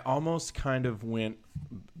almost kind of went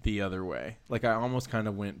the other way. Like I almost kind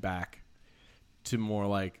of went back to more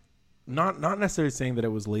like not necessarily saying that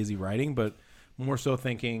it was lazy writing, but more so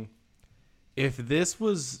thinking if this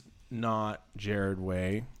was not Gerard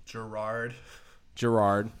Way, Gerard,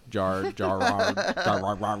 if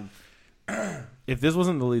this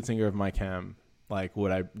wasn't the lead singer of My Chem, like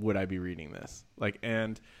would I be reading this? Like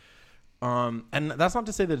and that's not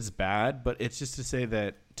to say that it's bad, but it's just to say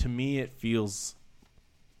that to me it feels,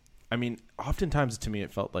 I mean, oftentimes to me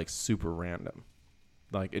it felt like super random.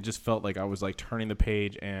 Like it just felt like I was like turning the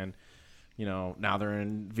page and, now they're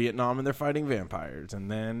in Vietnam and they're fighting vampires. And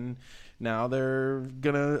then now they're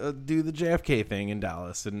going to do the JFK thing in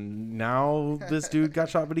Dallas. And now this dude got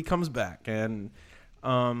shot, but he comes back. And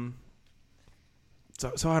so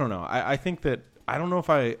I don't know. I think that, I don't know if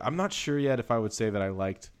I'm not sure yet if I would say that I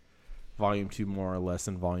liked volume 2 more or less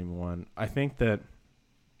than volume 1. I think that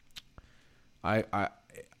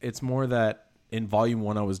it's more that in volume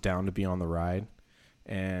 1 I was down to be on the ride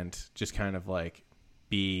and just kind of like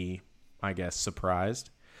be, I guess,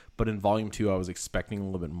 surprised. But in volume 2 I was expecting a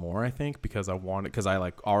little bit more, I think, because I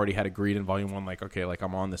like already had agreed in volume 1, like, okay, like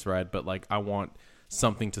I'm on this ride, but like I want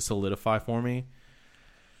something to solidify for me.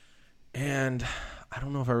 And I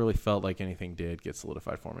don't know if I really felt like anything did get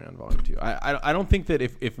solidified for me on volume 2. I don't think that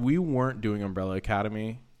if we weren't doing Umbrella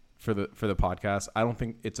Academy for the podcast, I don't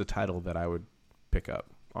think it's a title that I would pick up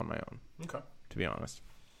on my own. Okay. To be honest.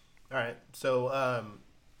 All right. So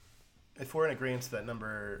if we're in agreement that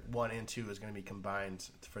number 1 and 2 is going to be combined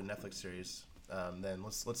for the Netflix series, then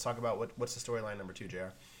let's talk about what's the storyline number 2,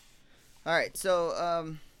 JR. All right.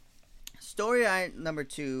 So storyline number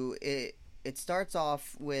 2, it starts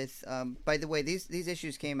off with, by the way, these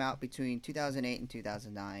issues came out between 2008 and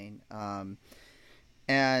 2009,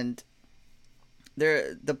 and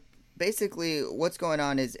basically what's going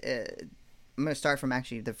on is I'm going to start from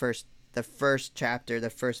actually the first chapter, the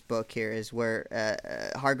first book here is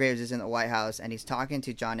where Hargraves is in the White House and he's talking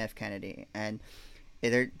to John F. Kennedy, and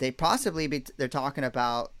they're talking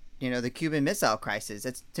about the Cuban Missile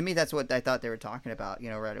Crisis. To me that's what I thought they were talking about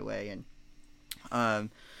right away, and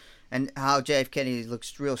how JF Kennedy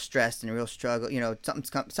looks real stressed and real struggle.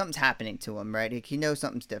 Something's happening to him, right? He knows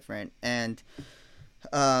something's different, and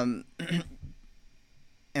then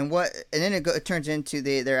it turns into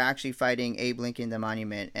they're actually fighting Abe Lincoln, the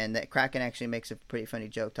monument, and that Kraken actually makes a pretty funny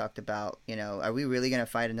joke. Talked about, are we really gonna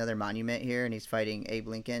fight another monument here? And he's fighting Abe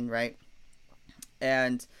Lincoln, right?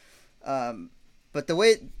 And but the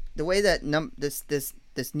way that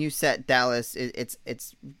this new set Dallas,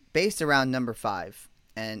 it's based around number 5.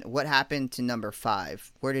 And what happened to number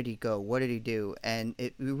 5? Where did he go? What did he do? And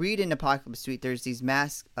we read in Apocalypse Suite, there's these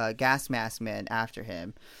gas mask men after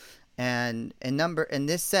him. And in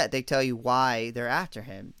this set, they tell you why they're after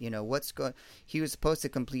him. You know, he was supposed to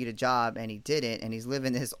complete a job and he didn't. And he's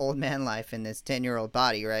living this old man life in this 10-year-old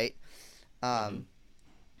body, right? And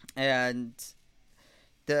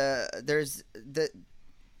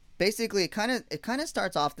basically it kind of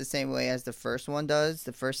starts off the same way as the first one does.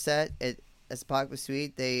 The first set, as Apocalypse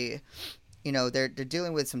Suite, they're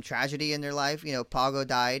dealing with some tragedy in their life. You know, Pago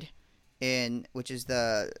died, which is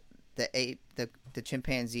the ape, the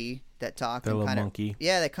chimpanzee that talked. The little monkey.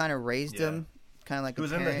 Yeah, they kind of raised him, kind of like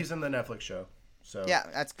he's in the Netflix show. So yeah,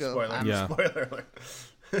 that's good. Spoiler alert.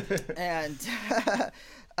 And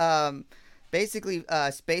basically,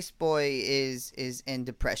 Space Boy is in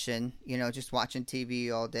depression, you know, just watching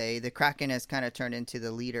TV all day. The Kraken has kind of turned into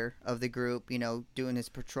the leader of the group, you know, doing his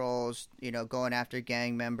patrols, you know, going after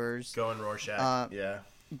gang members. Going Rorschach,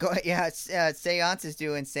 Seance is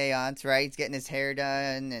doing Seance, right? He's getting his hair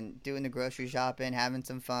done and doing the grocery shopping, having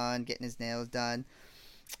some fun, getting his nails done.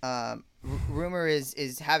 Rumor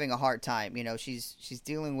is having a hard time. You know, she's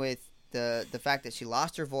dealing with the fact that she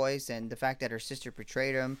lost her voice and the fact that her sister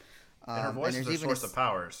betrayed him. And her voice is her source of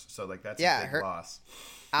powers, so like that's a big loss.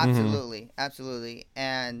 Absolutely.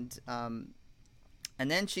 And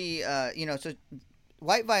then she, so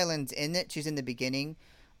White Violin's in it. She's in the beginning,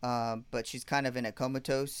 but she's kind of in a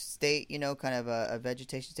comatose state, you know, kind of a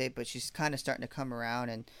vegetation state. But she's kind of starting to come around,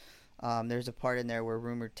 and there's a part in there where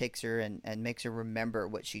Rumor takes her and makes her remember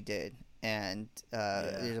what she did. And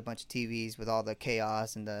there's a bunch of TVs with all the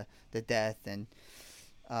chaos and the death and.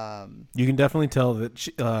 You can definitely tell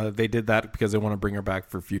that they did that because they want to bring her back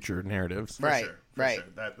for future narratives. For sure.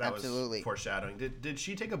 That Absolutely. was foreshadowing. Did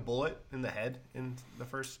she take a bullet in the head in the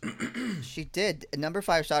first? She did. Number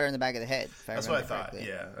 5 shot her in the back of the head. That's what I thought. Correctly.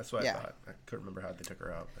 Yeah, that's what I thought. I couldn't remember how they took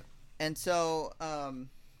her out. But. And so,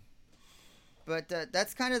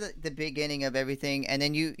 that's kind of the beginning of everything. And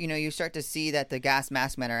then you start to see that the gas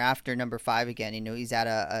mask men are after number 5 again. You know, he's at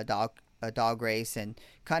a dog race and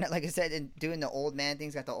kind of like I said, and doing the old man thing.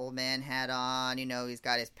 He's got the old man hat on, you know, he's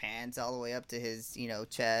got his pants all the way up to his, you know,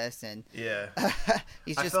 chest, and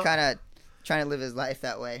he's just kind of trying to live his life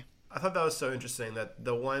that way. I thought that was so interesting that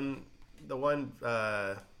the one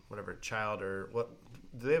whatever child or what,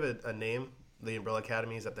 do they have a name? The Umbrella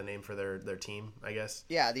Academy, is that the name for their team, I guess?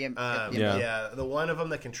 Yeah, the one of them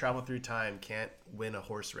that can travel through time can't win a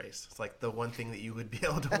horse race. It's like the one thing that you would be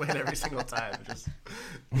able to win every single time. Just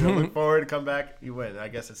look forward, come back, you win. I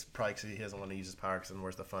guess it's probably because he doesn't want to use his power because then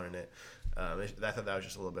where's the fun in it? I thought that was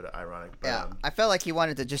just a little bit ironic. But, I felt like he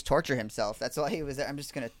wanted to just torture himself. That's why he was there. I'm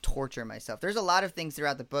just going to torture myself. There's a lot of things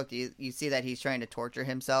throughout the book. You see that he's trying to torture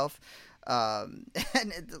himself. And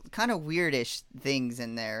kind of weirdish things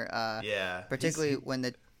in there. Particularly when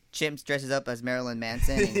the chimp dresses up as Marilyn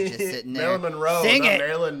Manson and he's just sitting there. Marilyn Monroe, not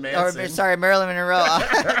Marilyn Manson. Marilyn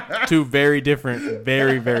Monroe. Two very different,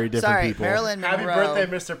 very, very different people. Marilyn Monroe. Happy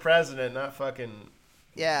birthday, Mr. President, not fucking.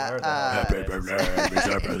 Happy birthday,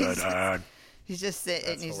 Mr. President. He's just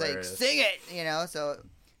sitting and he's hilarious. Like, sing it, you know. So,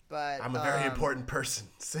 but I'm a very important person.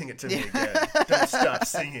 Sing it to me again. Don't stop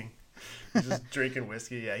singing. Just drinking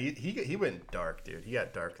whiskey. Yeah, he went dark, dude. He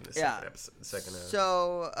got dark in the second episode.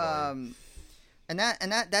 So, and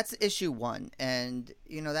that's issue 1, and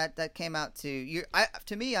you know that came out to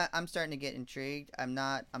me. I'm starting to get intrigued. I'm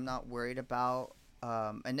not worried about.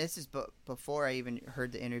 And this is before I even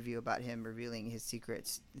heard the interview about him revealing his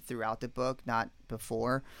secrets throughout the book, not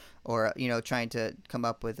before, or you know, trying to come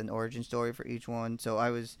up with an origin story for each one. So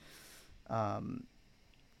I was,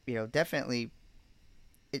 definitely.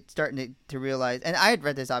 It's starting to realize, and I had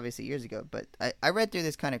read this obviously years ago, but I read through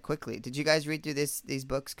this kind of quickly. Did you guys read through these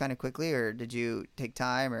books kind of quickly, or did you take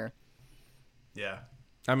time? Or yeah,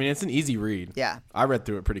 I mean, it's an easy read. Yeah, I read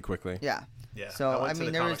through it pretty quickly. Yeah. So I went to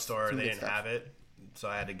the comic store. They didn't have it, so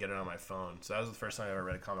I had to get it on my phone. So that was the first time I ever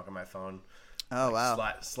read a comic on my phone. Oh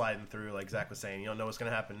wow! Sliding through, like Zach was saying, you don't know what's going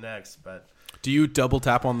to happen next. But do you double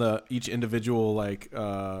tap on each individual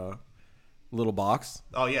little box?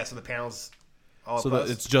 Oh yeah, so the panels. So that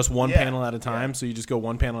it's just one panel at a time, so you just go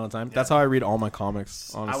one panel at a time. Yeah. That's how I read all my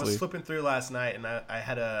comics, honestly. I was flipping through last night, and I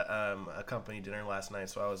had a company dinner last night,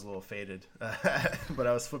 so I was a little faded. But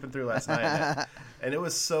I was flipping through last night, and it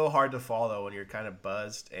was so hard to follow when you're kind of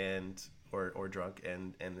buzzed or drunk,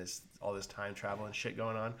 and all this time travel and shit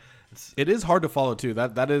going on. It is hard to follow too.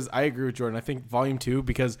 That is, I agree with Jordan. I think volume 2,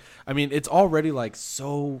 because I mean it's already like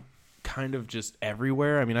so kind of just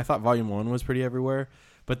everywhere. I mean, I thought Volume 1 was pretty everywhere.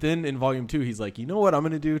 But then in Volume 2, he's like, you know what I'm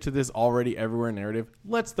going to do to this already everywhere narrative?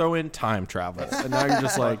 Let's throw in time travel. And now you're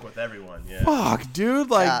just like, with everyone, yeah. Fuck, dude.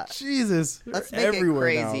 Like, Jesus. Let's make everywhere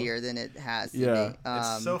it crazier than it has to be.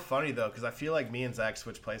 It's so funny, though, because I feel like me and Zach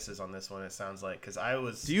switched places on this one, it sounds like. Because I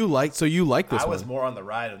was... So you like this one? I was more on the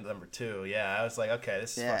ride of number 2. Yeah, I was like, okay,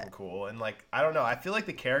 this is fucking cool. And, like, I don't know. I feel like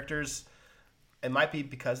the characters... It might be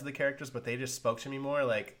because of the characters, but they just spoke to me more.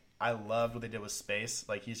 Like, I loved what they did with Space.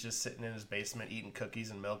 Like, he's just sitting in his basement eating cookies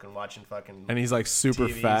and milk and watching fucking... And he's, like, super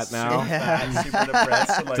TV, fat now. Super fat, super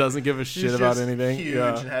depressed. And, like, doesn't give a shit about anything.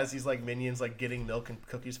 Huge and has these, like, minions, like, getting milk and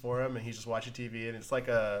cookies for him. And he's just watching TV. And it's like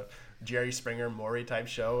a Jerry Springer, Maury type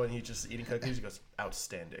show. And he's just eating cookies. He goes,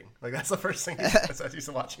 outstanding. Like, that's the first thing he says as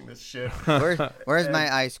he's watching this shit. Where's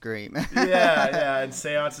my ice cream? yeah. And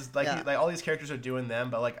Seance is, like, like, all these characters are doing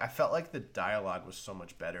them. But, like, I felt like the dialogue was so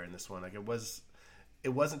much better in this one. Like, it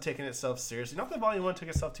wasn't taking itself seriously. Not that Volume 1 took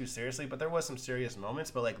itself too seriously, but there was some serious moments.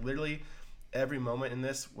 But, like, literally every moment in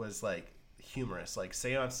this was, like, humorous. Like,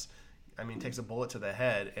 Seance, I mean, takes a bullet to the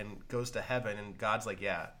head and goes to heaven, and God's like,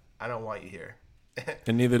 yeah, I don't want you here.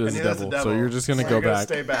 And neither does the devil. So you're just going to go back.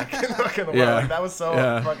 Stay back. Like, that was so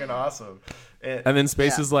fucking awesome. And then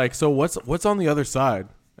Space is like, so what's on the other side?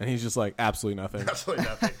 And he's just like, absolutely nothing. Absolutely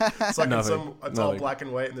nothing. It's like Nothing. It's all black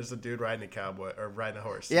and white, and there's a dude riding a cowboy or riding a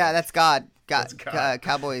horse. Yeah, that's God. That's God.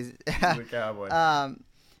 Cowboys. He's a cowboy.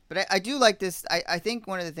 But I do like this. I think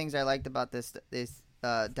one of the things I liked about this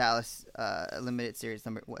Dallas limited series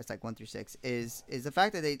number, it's like 1 through 6, is the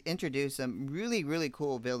fact that they introduce some really, really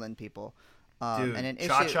cool villain people. Dude, and an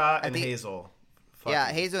Cha-Cha and Hazel.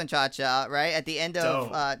 Yeah, Hazel and Cha-Cha, right? At the end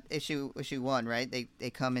of issue 1, right? They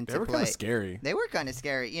come into play. They were kind of scary. They were kind of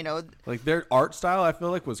scary, you know. Like, their art style, I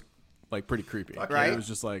feel like, was, like, pretty creepy. Right? It was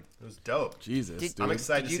just like... It was dope. Jesus, dude. I'm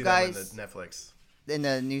excited to see that on the Netflix. In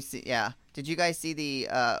the new... Yeah. Did you guys see the...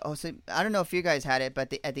 so I don't know if you guys had it,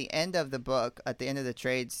 but at the end of the book, at the end of the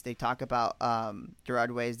trades, they talk about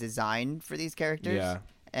Gerard Way's design for these characters. Yeah.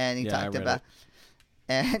 And he talked about...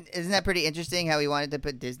 And isn't that pretty interesting how he wanted to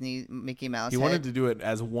put Disney Mickey Mouse? He wanted to do it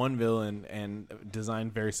as one villain and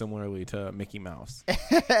designed very similarly to Mickey Mouse.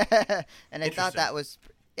 And I thought that was,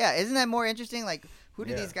 isn't that more interesting? Like, who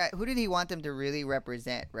did he want them to really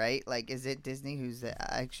represent, right? Like, is it Disney, who's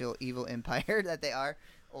the actual evil empire that they are?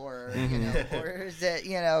 Or, you know, or is it,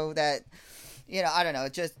 that, I don't know,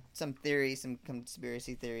 just some theories, some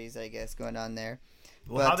conspiracy theories, I guess, going on there.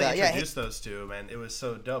 Well, how they introduced those two, man, it was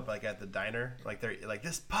so dope. Like at the diner, like they're like,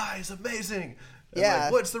 "This pie is amazing." And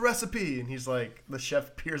like, what's the recipe? And he's like, the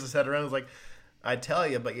chef peers his head around. He's like, "I'd tell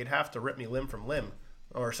you, but you'd have to rip me limb from limb."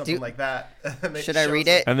 Or something like that. Should I read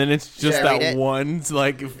it? And then it's just that one,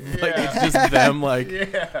 like it's just them,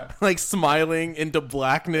 like smiling into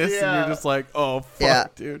blackness, and you're just like, "Oh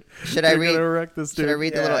fuck, dude!" Should I read? Should I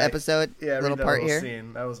read the little episode, little part here?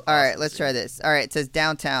 Scene. That was awesome. All right, let's try this. All right, it says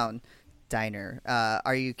downtown diner.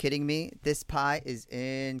 Are you kidding me? This pie is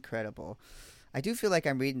incredible. I do feel like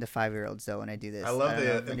I'm reading to 5-year-olds though when I do this. I love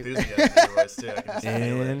the enthusiasm in your voice too.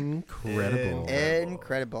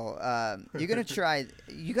 Incredible. You gotta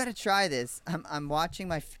try this. I'm watching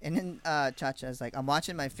and then Cha-Cha's like, I'm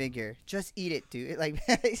watching my figure. Just eat it, dude. Like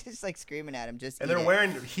he's just like screaming at him. And they're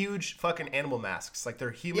wearing huge fucking animal masks. Like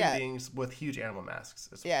they're human beings with huge animal masks.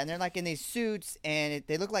 And they're like in these suits, and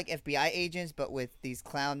they look like FBI agents, but with these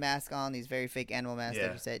clown masks on, these very fake animal masks,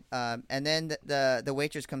 like you said. And then the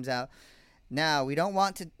waitress comes out. Now, we don't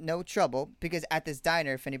want no trouble, because at this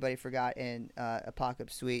diner, if anybody forgot, in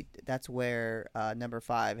Apocalypse Suite, that's where number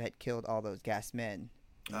 5 had killed all those gas men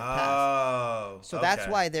in the past. So that's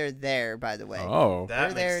why they're there, by the way. Oh,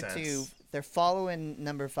 that makes sense. They're following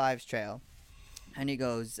number 5's trail. And he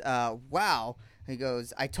goes, wow. He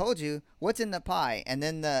goes, I told you, what's in the pie? And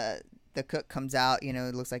then the cook comes out,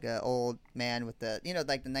 it looks like an old man with the,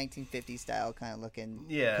 like the 1950s style kind of looking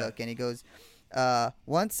cook. And he goes...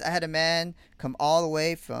 once I had a man come all the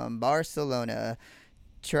way from Barcelona,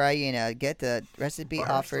 get the recipe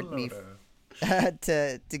offered me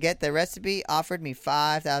to get the recipe offered me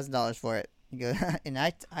 $5,000 for it. He goes, and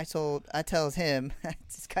I tells him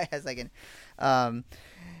this guy has like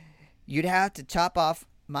you'd have to chop off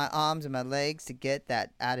my arms and my legs to get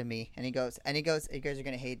that out of me. And he goes, you guys are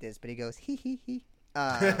gonna hate this, but he goes, hee.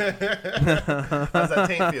 How's that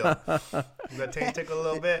taint feel? Does that taint tickle a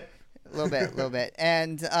little bit? A little bit,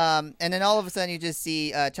 and then all of a sudden you just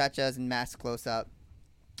see Cha-Cha's mask close up,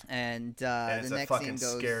 and it's the a next fucking scene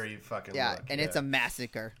goes scary fucking look. And it's a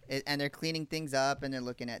massacre, and they're cleaning things up and they're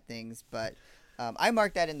looking at things. But I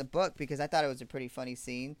marked that in the book because I thought it was a pretty funny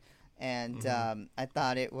scene, and I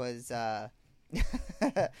thought it was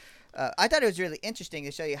I thought it was really interesting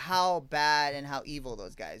to show you how bad and how evil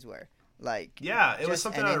those guys were. Like, yeah, it was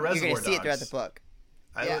something out of Reservoir Dogs. You're Dogs. gonna see it throughout the book.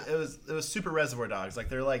 It was super Reservoir Dogs. Like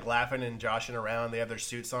they're like laughing and joshing around. They have their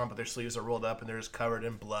suits on, but their sleeves are rolled up and they're just covered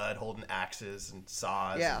in blood, holding axes and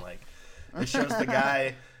saws. Yeah. And like it shows the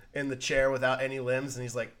guy in the chair without any limbs, and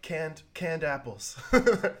he's like canned apples.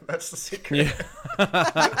 That's the secret.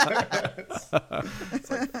 Yeah.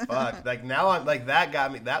 it's like fuck. Like now I'm like that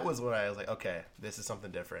got me. That was when I was like, okay, this is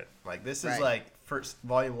something different. Like this is like first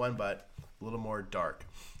volume 1, but a little more dark.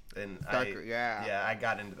 And Darker, I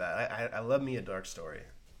got into that. I love me a dark story.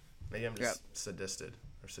 Maybe I'm just sadistic.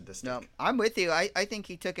 No, I'm with you. I think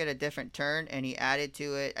he took it a different turn and he added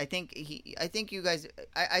to it. I think you guys.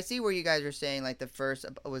 I see where you guys are saying like the first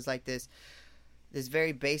was like this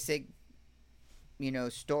very basic,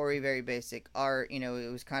 story, very basic art.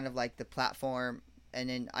 It was kind of like the platform. And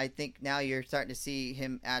then I think now you're starting to see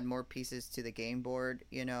him add more pieces to the game board,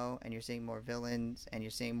 and you're seeing more villains and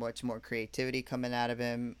you're seeing much more creativity coming out of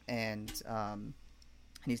him. And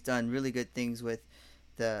he's done really good things with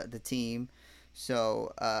the team.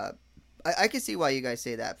 So I can see why you guys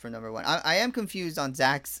say that for number 1. I am confused on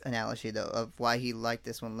Zach's analogy, though, of why he liked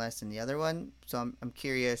this one less than the other one. So I'm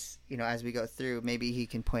curious, as we go through, maybe he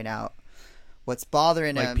can point out what's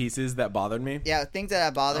bothering him. Like pieces that bothered me? Yeah, things that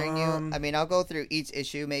are bothering you. I mean, I'll go through each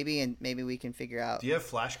issue maybe, and maybe we can figure out. Do you have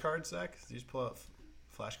flashcards, Zach? Did you just pull out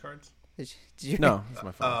flashcards? No, it's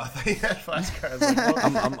my phone. I thought you had flashcards.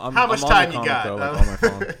 Like, well, how much time you got? Though, on my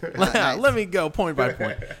phone. Nice. Let me go point by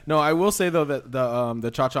point. No, I will say, though, that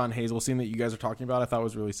the Cha-Cha and Hazel scene that you guys are talking about, I thought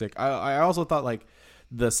was really sick. I also thought, like,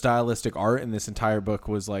 the stylistic art in this entire book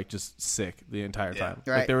was, like, just sick the entire time.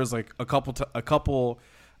 Right. Like, there was, like, a couple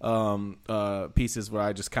pieces where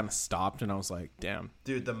I just kind of stopped and I was like, damn,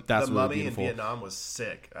 dude, the really mummy beautiful. in Vietnam was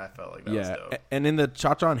sick. I felt like that was dope. And in the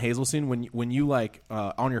Cha-Cha and Hazel scene, when you like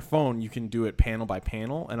on your phone, you can do it panel by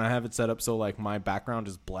panel, and I have it set up so like my background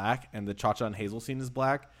is black and the Cha-Cha and Hazel scene is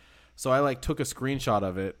black. So I like took a screenshot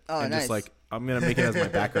of it and just like I'm gonna make it as my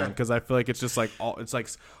background because I feel like it's just like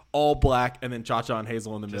all black and then Cha-Cha and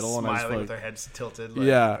Hazel in the middle, smiling and I just with their heads tilted.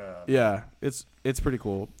 Like, it's pretty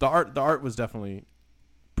cool. The art was definitely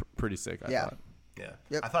pretty sick. I thought. Yeah.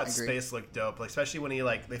 Yep, I thought Space looked dope, like especially when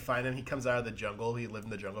they find him. He comes out of the jungle. He lived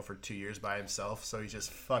in the jungle for 2 years by himself, so he's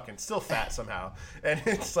just fucking still fat somehow, and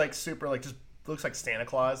it's like super like just looks like Santa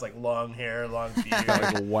Claus, like long hair, long beard,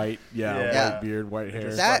 like a white white beard, white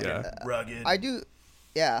hair. Rugged. I do,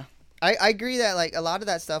 yeah. I agree that like a lot of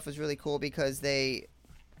that stuff was really cool because they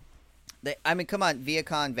I mean, come on,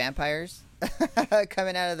 Viacon vampires.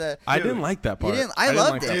 Coming out of the... I didn't like that part. I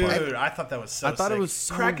loved it. Dude, I thought that was so I thought sick. it was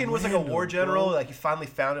so Kraken was like a war general. bro. Like he finally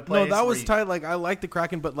found a place. No, that was tight. Like I like the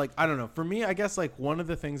Kraken, but like I don't know. For me, I guess like one of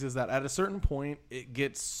the things is that at a certain point it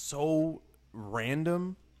gets so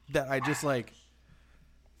random that I just like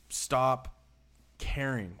stop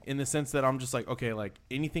caring in the sense that I'm just like, okay, like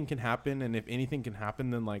anything can happen, and if anything can happen,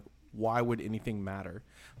 then like why would anything matter?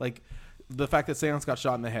 Like the fact that Seance got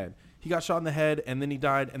shot in the head. He got shot in the head, and then he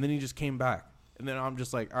died, and then he just came back. And then I'm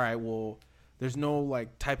just like, all right, well, there's no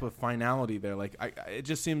like type of finality there. Like, it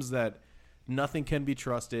just seems that nothing can be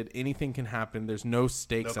trusted. Anything can happen. There's no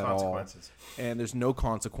stakes at all, and there's no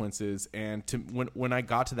consequences. And when I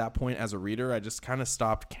got to that point as a reader, I just kind of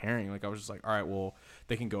stopped caring. Like, I was just like, all right, well,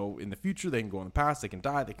 they can go in the future, they can go in the past, they can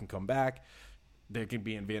die, they can come back, they can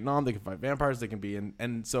be in Vietnam, they can fight vampires, they can be in.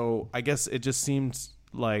 And so I guess it just seemed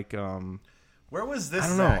like. Where was this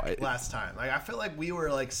last time? Like I feel like we were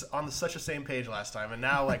like on such a same page last time, and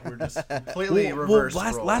now like we're just completely reversed.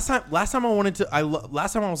 Last time I wanted to.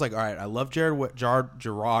 Last time I was like, all right, I love Gerard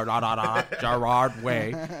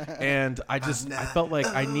Way, and I felt like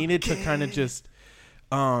I needed to kind of just,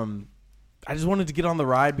 I just wanted to get on the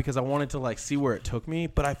ride because I wanted to like see where it took me,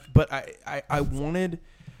 but I wanted,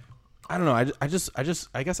 I don't know, I guess I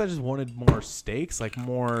just wanted more stakes, like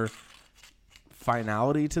more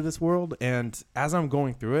finality to this world. And as I'm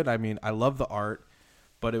going through it, I mean, I love the art,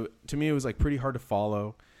 but to me it was like pretty hard to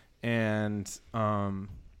follow, and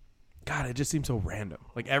God, it just seemed so random.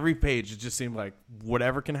 Like every page, it just seemed like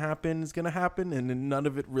whatever can happen is gonna happen, and then none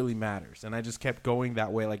of it really matters. And I just kept going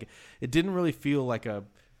that way. Like it didn't really feel like a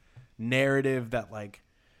narrative that like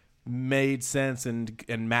made sense and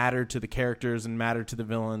mattered to the characters and mattered to the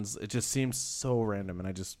villains. It just seemed so random, and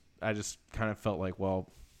I just kind of felt like,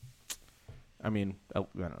 well, I mean, I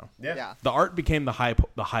don't know. Yeah. The art became the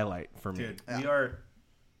highlight for me. Dude, we're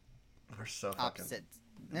so fucking opposite.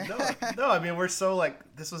 No, I mean we're so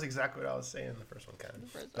like this was exactly what I was saying in the first one, kind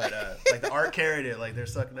of. But like the art carried it. Like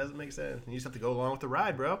there's something doesn't make sense. You just have to go along with the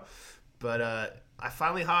ride, bro. But I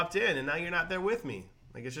finally hopped in, and now you're not there with me.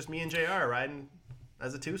 Like it's just me and Jr. riding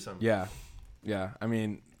as a twosome. Yeah. I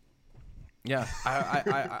mean, yeah.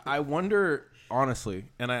 I wonder honestly,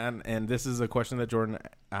 and this is a question that Jordan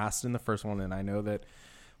asked in the first one, and I know that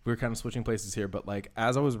we were kind of switching places here, but like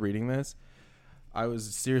as I was reading this, I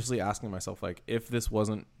was seriously asking myself, like, if this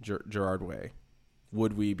wasn't Gerard Way,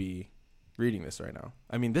 would we be reading this right now?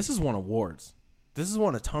 I mean, this has won awards. This has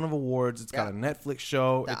won a ton of awards. It's got a Netflix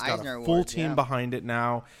show. It's got a full team behind it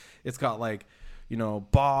now. It's got like,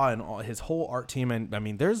 Ba and all his whole art team. And I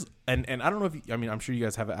mean, there's and I don't know if I'm sure you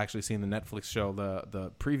guys have actually seen the Netflix show,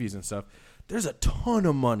 the previews and stuff. There's a ton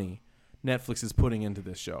of money Netflix is putting into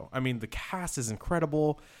this show. I mean, the cast is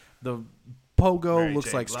incredible. The Pogo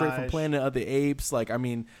looks like straight from Planet of the Apes. Like, I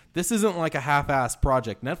mean, this isn't like a half-assed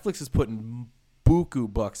project. Netflix is putting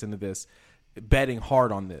buku bucks into this, betting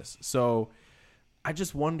hard on this. So I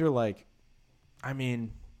just wonder, like, I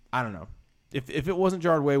mean, I don't know. If it wasn't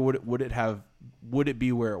Gerard Way, would it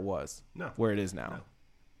be where it was? No. Where it is now?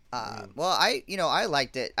 No. Well, I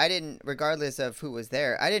liked it. I didn't, regardless of who was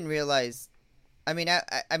there. I didn't realize. I mean,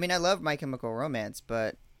 I love My Chemical Romance,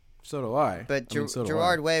 but so do I. But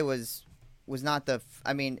Gerard Way was not the.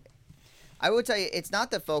 I mean, I would tell you it's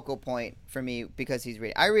not the focal point for me because he's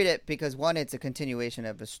reading. I read it because one, it's a continuation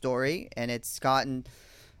of a story, and it's gotten.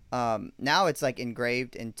 Now it's like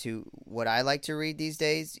engraved into what I like to read these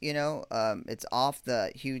days. It's off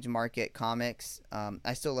the huge market comics.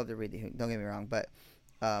 I still love to read don't get me wrong, but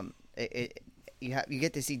you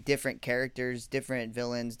get to see different characters, different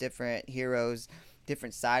villains, different heroes,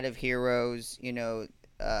 different side of heroes.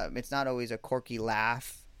 It's not always a quirky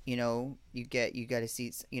laugh. You got to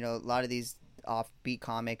see. A lot of these offbeat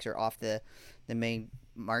comics or off the main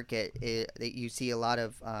market. That you see a lot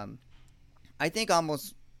of. I think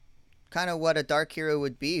almost kind of what a dark hero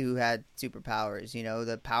would be who had superpowers.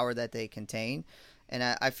 The power that they contain, and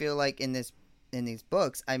I feel like in these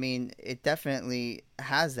books, I mean, it definitely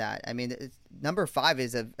has that. I mean, number 5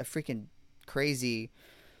 is a freaking crazy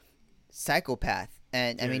psychopath,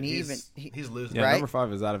 and Dude, I mean, he's losing. Yeah, right? number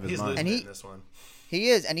 5 is out of his mind. Losing in this one. He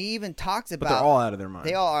is, and he even talks about. But they're all out of their mind.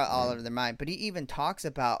 They all are all out of their mind. But he even talks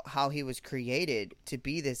about how he was created to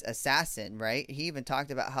be this assassin, right? He even talked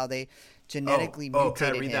about how they genetically mutated can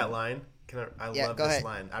I read him. that line? I love go this ahead.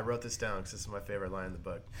 line. I wrote this down because this is my favorite line in the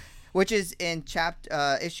book. Which is in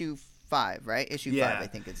issue 5, right? Issue 5, I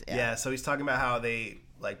think it's. Yeah, so he's talking about how they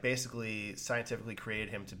basically scientifically created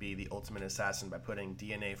him to be the ultimate assassin by putting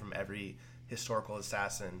DNA from every historical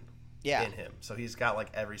assassin in him. So he's got like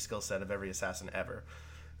every skill set of every assassin ever.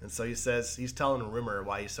 And so he says he's telling a rumor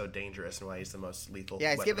why he's so dangerous and why he's the most lethal.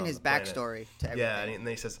 Yeah, he's giving his backstory to everything. Yeah, and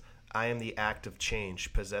then he says, "I am the act of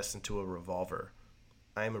change possessed into a revolver.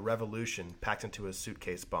 I am a revolution packed into a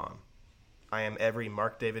suitcase bomb. I am every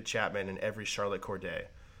Mark David Chapman and every Charlotte Corday.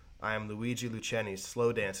 I am Luigi Lucchini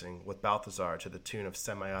slow dancing with Balthazar to the tune of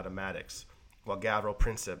semi-automatics, while Gavril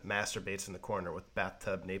Princip masturbates in the corner with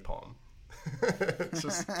bathtub napalm."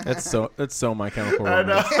 That's so My Chemical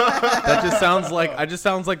Romance. That just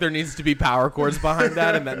sounds like there needs to be power chords behind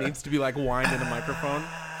that, and that needs to be like whined in a microphone.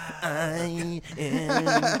 I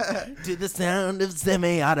am to the sound of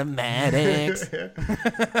semi-automatics.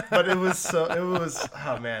 But it was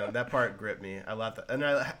oh man, that part gripped me. I love that, and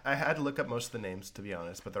I had to look up most of the names to be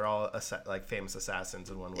honest, but they're all like famous assassins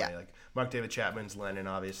in one way. Like Mark David Chapman's Lenin,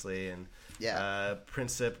 obviously, and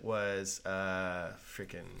Princip was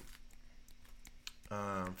freaking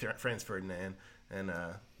Franz Ferdinand, and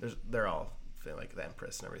they're all like the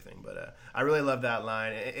Empress and everything. But I really love that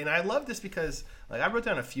line, and I love this because like I wrote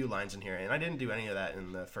down a few lines in here, and I didn't do any of that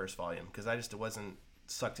in the first volume because it wasn't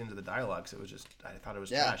sucked into the dialogue. So it was just I thought it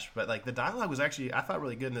was trash. But like the dialogue was actually I thought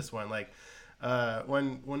really good in this one. Like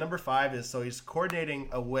when number 5 is so he's coordinating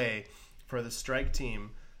a way for the strike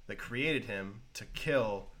team that created him to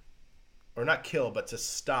kill, or not kill, but to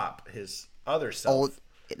stop his other self.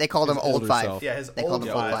 They called him Old 5. Self. Yeah, his old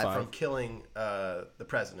 5 from killing the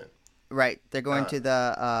president. Right. They're going to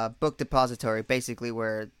the book depository, basically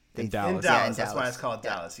where in Dallas. That's why it's called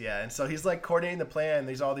Dallas. Yeah, and so he's like coordinating the plan.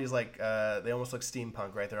 There's all these like they almost look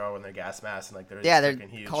steampunk, right? They're all in their gas masks and like they're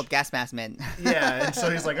huge. Called gas mask men. Yeah, and so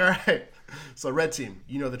he's like, all right. So red team,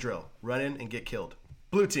 you know the drill. Run in and get killed.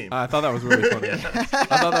 Blue team. I thought that was really funny. I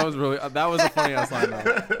thought that was a funny ass line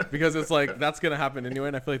though, because it's like that's gonna happen anyway,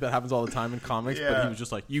 and I feel like that happens all the time in comics. Yeah. But he was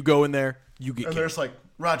just like, you go in there, you get. And killed. they're just like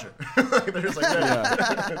Roger. They're just like,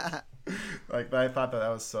 yeah. Like I thought that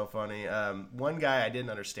was so funny. One guy I didn't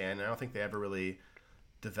understand, and I don't think they ever really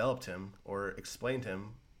developed him or explained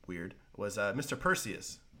him. Weird was Mr.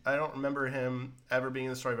 Perseus. I don't remember him ever being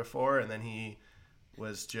in the story before, and then he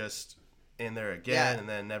was just in there again, and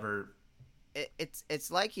then never.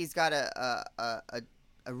 It's like he's got a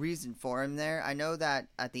a reason for him there. I know that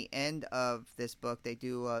at the end of this book, they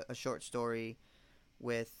do a short story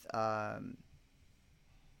with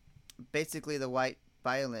basically the white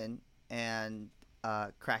violin and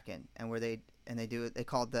Kraken, and where they do it. They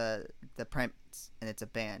call the Prince, and it's a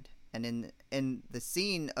band. And in the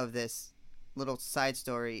scene of this little side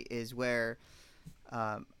story is where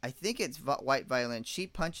I think it's white violin. She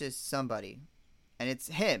punches somebody, and it's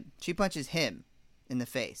him. She punches him in the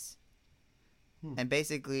face. And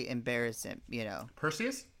basically embarrass him,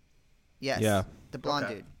 Perseus? Yes. Yeah. The blonde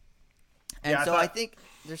dude. And Yeah, so I think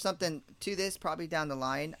there's something to this probably down the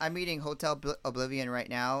line. I'm reading Hotel Oblivion right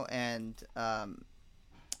now, and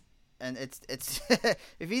it's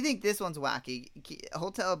if you think this one's wacky,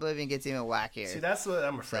 Hotel Oblivion gets even wackier. See, that's what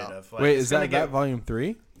I'm afraid of. Wait, is that volume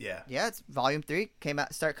 3? Yeah. Yeah, it's volume 3.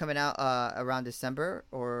 Start coming out around December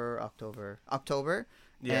or October.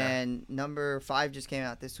 Yeah. And number 5 just came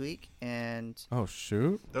out this week, and oh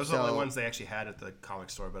shoot, those are the only ones they actually had at the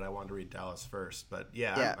comic store. But I wanted to read Dallas first. But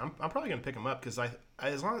yeah. I'm probably gonna pick them up because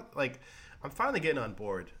as long like I'm finally getting on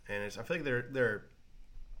board, and I feel like they're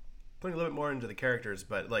putting a little bit more into the characters.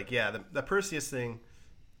 But the Perseus thing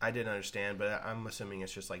I didn't understand, but I'm assuming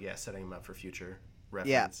it's just setting him up for future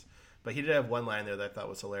reference. Yeah. But he did have one line there that I thought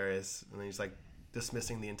was hilarious, and then he's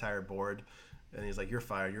dismissing the entire board. And he's like, "You're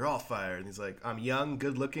fired. You're all fired." And he's like, "I'm young,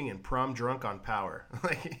 good looking, and prom drunk on power."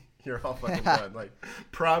 You're all fucking done.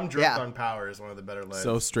 Prom drunk on power is one of the better lines.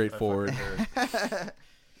 So straightforward. Yeah,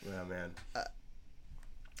 man.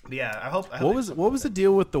 I hope. What was the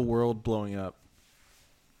deal with the world blowing up?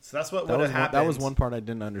 So that's what would have happened. That was one part I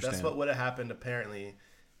didn't understand. That's what would have happened apparently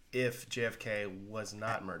if JFK was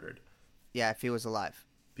not murdered. Yeah, if he was alive.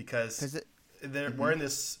 Because we're in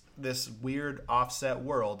this weird offset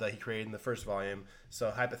world that he created in the first volume.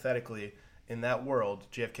 So hypothetically, in that world,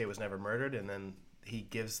 JFK was never murdered, and then he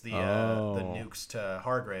gives the nukes to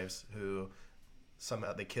Hargraves, who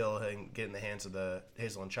somehow they kill and get in the hands of the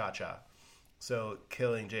Hazel and Cha-Cha. So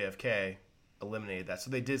killing JFK eliminated that.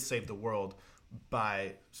 So they did save the world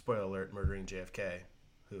by, spoiler alert, murdering JFK,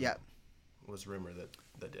 who was rumored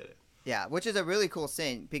that did it. Yeah, which is a really cool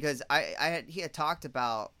scene because he had talked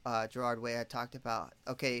about Gerard Way had talked about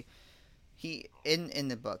he in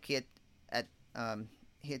the book he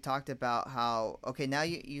had talked about how now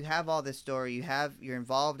you have all this story, you're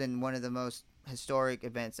involved in one of the most historic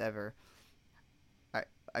events ever.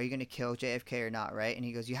 Are you going to kill JFK or not, right? And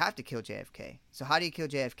he goes, you have to kill JFK. So how do you kill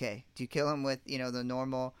JFK? Do you kill him with the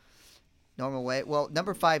normal way? Well,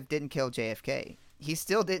 number 5 didn't kill JFK. He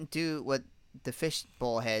still didn't do what the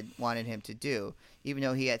fishbowl head wanted him to do, even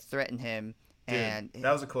though he had threatened him. And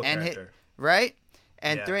that was a cool character, right?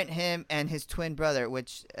 And threatened him and his twin brother,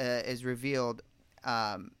 which is revealed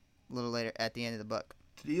a little later at the end of the book.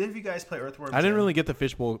 Did either of you guys play Earthworm? I didn't really get the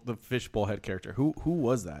fishbowl head character. Who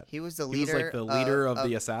was that? He was the leader. He was the leader of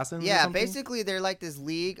the assassins. Yeah, basically they're like this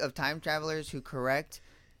league of time travelers who correct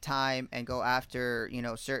time and go after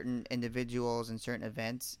certain individuals and certain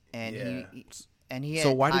events. And he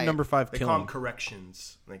so why did number 5 they kill call him? them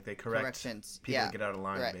corrections. They correct people to get out of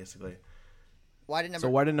line, basically. Why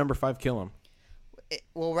did number 5 kill him?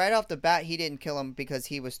 Well, right off the bat, he didn't kill him because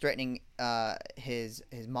he was threatening his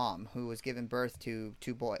mom, who was giving birth to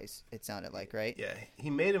 2 boys. It sounded like, right? Yeah, he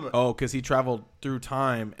made him. Because he traveled through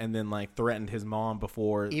time and then threatened his mom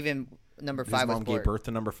before even number 5 his mom gave birth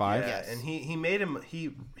to number 5. Yeah, yes. And he made him.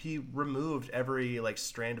 He removed every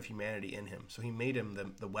strand of humanity in him, so he made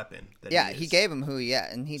him the weapon. He gave him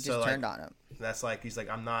and he just turned on him. That's he's like,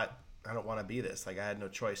 I don't want to be this. I had no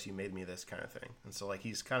choice. You made me this kind of thing. And so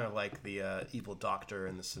he's kind of like the evil doctor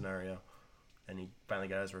in this scenario, and he finally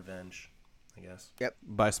got his revenge, I guess. Yep.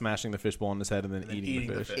 By smashing the fishbowl on his head and then eating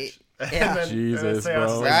the fish. Jesus,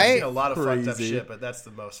 bro. Right? I've seen a lot of fucked up shit, but that's the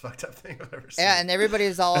most fucked up thing I've ever seen. Yeah, and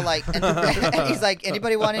everybody's all like, and he's like,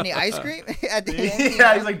 anybody want any ice cream? At the end,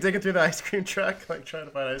 yeah, he's digging through the ice cream truck, trying to find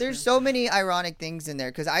ice cream. There's so many ironic things in there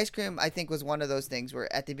because ice cream, I think, was one of those things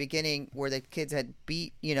where at the beginning, where the kids had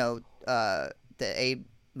beat, the Abe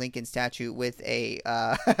Lincoln statue with a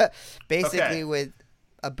basically with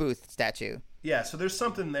a Booth statue. Yeah, so there's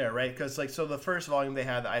something there, right? Because so the first volume they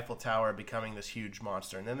had the Eiffel Tower becoming this huge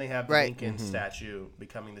monster, and then they have the Lincoln statue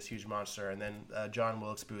becoming this huge monster, and then John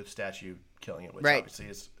Wilkes Booth statue killing it, which obviously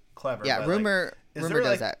is clever. Yeah, but, rumor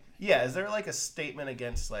does that. Yeah, is there a statement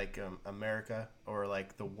against America or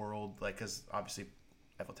the world? Because obviously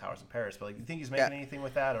Eiffel Tower's in Paris, but do you think he's making anything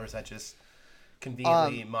with that, or is that just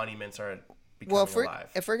conveniently monuments are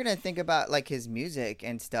alive? If we're gonna think about his music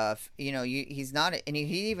and stuff, he's not, and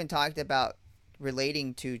he even talked about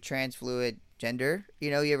relating to transfluid gender.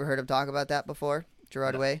 You ever heard him talk about that before,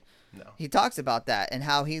 Gerard Way? No. He talks about that and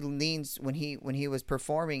how he leans when he was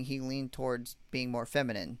performing, he leaned towards being more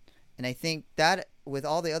feminine. And I think that with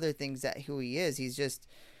all the other things that who he is, he's just.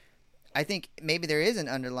 I think maybe there is an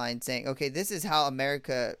underlying saying, okay, this is how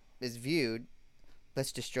America is viewed.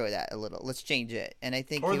 Let's destroy that a little. Let's change it. And I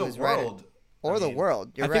think or he the was world. right. Or the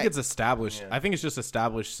world. You're I right. think it's established. Yeah. I think it's just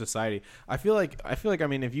established society. I feel like I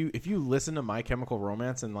mean if you listen to My Chemical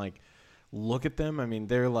Romance and like look at them, I mean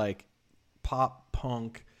they're like pop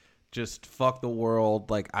punk, just fuck the world,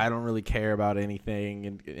 like I don't really care about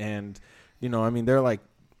anything and you know, I mean they're like,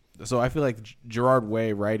 so I feel like Gerard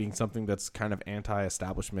Way writing something that's kind of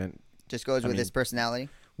anti-establishment just goes with his personality.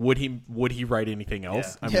 Would he write anything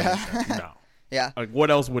else? Yeah. I mean, no. Yeah. Like, what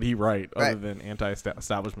else would he write other than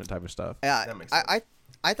anti-establishment type of stuff? Yeah. That makes sense.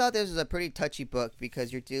 I thought this was a pretty touchy book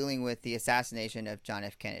because you're dealing with the assassination of John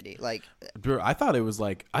F. Kennedy. Like, I thought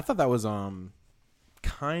that was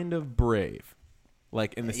kind of brave,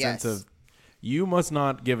 like in the sense of you must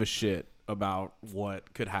not give a shit about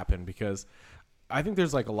what could happen, because I think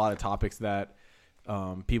there's like a lot of topics that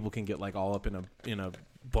people can get like all up in a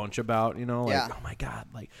bunch about, you know, like, oh my God,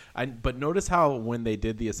 like but notice how when they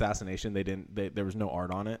did the assassination, there was no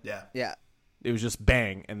art on it. Yeah. It was just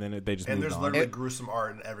bang, and then they just moved there's on. literally gruesome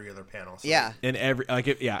art in every other panel. So in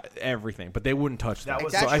everything, but they wouldn't touch that.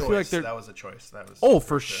 Was so I feel like that was a choice. That was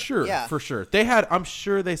for sure. I'm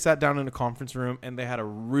sure they sat down in a conference room and they had a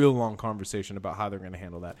real long conversation about how they're going to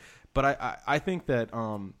handle that. But I think that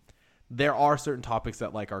there are certain topics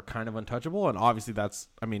that like are kind of untouchable, and obviously that's,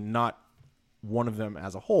 I mean, not one of them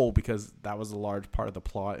as a whole, because that was a large part of the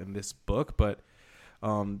plot in this book, but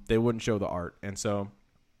they wouldn't show the art. And so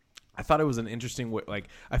I thought it was an interesting way. Like,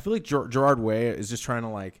 I feel like Gerard Way is just trying to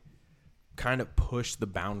like kind of push the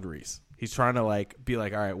boundaries. He's trying to like be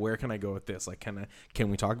like, all right, where can I go with this? Like, can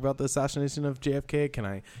we talk about the assassination of JFK?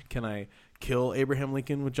 Can I kill Abraham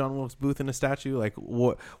Lincoln with John Wilkes Booth in a statue? Like,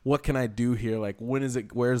 what can I do here? Like,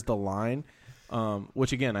 where's the line?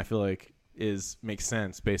 Which again, I feel like makes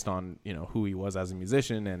sense based on, you know, who he was as a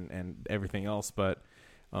musician and everything else. But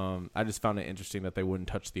I just found it interesting that they wouldn't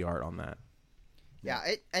touch the art on that. Yeah,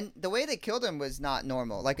 and the way they killed him was not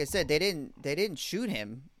normal. Like I said, they didn't shoot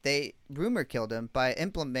him. Rumor killed him by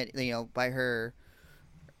by her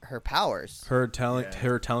powers. Her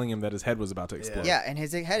telling him that his head was about to explode. Yeah, and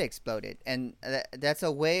his head exploded, and that's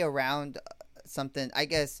a way around something. I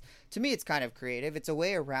guess to me, it's kind of creative. It's a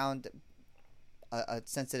way around a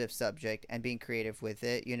sensitive subject and being creative with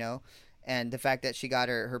it, you know. And the fact that she got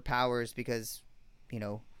her powers because, you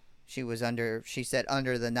know, she said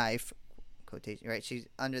under the knife. Quotation, right? She's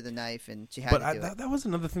under the knife, and she had to do it. That was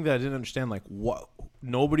another thing that I didn't understand. Like, what?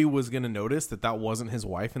 Nobody was gonna notice that wasn't his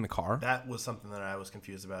wife in the car. That was something that I was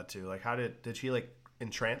confused about too. Like, how did she like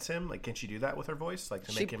entrance him? Like, can she do that with her voice? Like,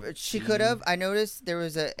 to make him? She could have. I noticed there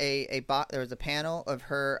was there was a panel of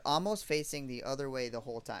her almost facing the other way the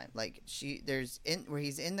whole time. Like where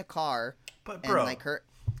he's in the car, but bro, and like her.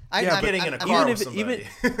 I'm getting in a car with somebody.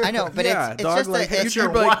 I know, but it's dog, just like, it's your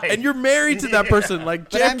wife, and you're married to that person. Like,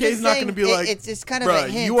 JFK's not going to be like, it's just kind of a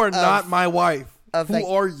hint. You are not my wife. Who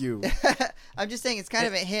are you? I'm just saying it's kind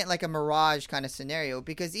of a hint, like a mirage kind of scenario,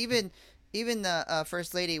 because even the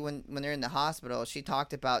first lady when they're in the hospital, she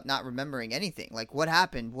talked about not remembering anything. Like, what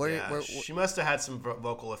happened? She must have had some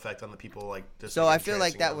vocal effect on the people. Like, so I feel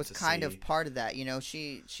like that was kind of part of that. You know,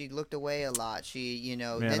 she looked away a lot. She, you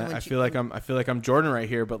know, man, then when I feel like I'm Jordan right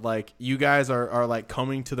here, but like you guys are like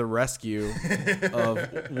coming to the rescue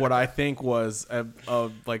of what I think was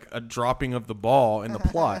like a dropping of the ball in the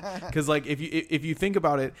plot. Because like if you think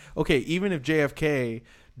about it, okay, even if JFK.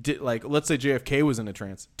 Let's say JFK was in a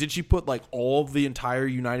trance. Did she put like all the entire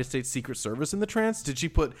United States Secret Service in the trance? Did she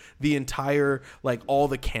put the entire like all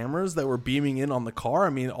the cameras that were beaming in on the car? I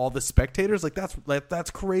mean, all the spectators.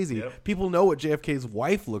 That's crazy. Yep. People know what JFK's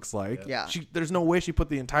wife looks like. Yeah. There's no way she put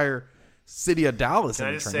the entire city of Dallas in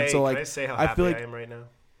the trance. Can I say how happy I am right now?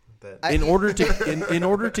 In order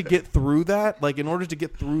to get through that, like in order to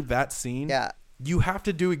get through that scene, you have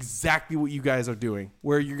to do exactly what you guys are doing,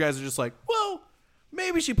 where you guys are just like, well.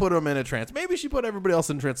 Maybe she put him in a trance. Maybe she put everybody else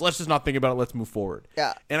in a trance. Let's just not think about it. Let's move forward.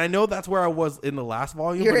 Yeah. And I know that's where I was in the last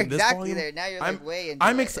volume. You're but in this exactly volume, there. Now you're like way into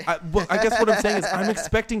it. I guess what I'm saying is I'm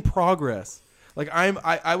expecting progress. Like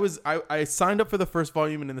I signed up for the first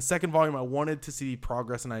volume, and in the second volume I wanted to see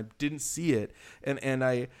progress, and I didn't see it. And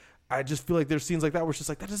I just feel like there's scenes like that where it's just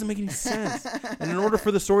like, that doesn't make any sense. And in order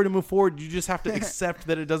for the story to move forward, you just have to accept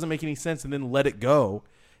that it doesn't make any sense and then let it go.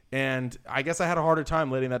 And I guess I had a harder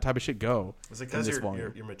time letting that type of shit go. Is it because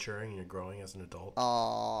you're maturing and you're growing as an adult?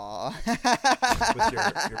 Aww.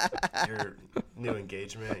 With your new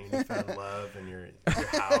engagement, your newfound love, and your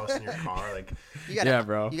house and your car, like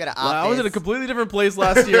bro. You got an office. I was in a completely different place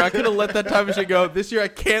last year. I could have let that type of shit go. This year I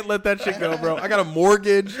can't let that shit go, bro. I got a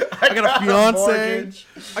mortgage. I got a fiance.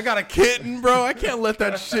 I got a kitten, bro. I can't let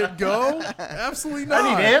that shit go. Absolutely not.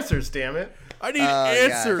 I need answers, damn it. I need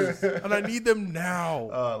answers, and I need them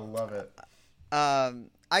now. Oh, I love it.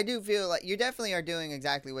 I do feel like you definitely are doing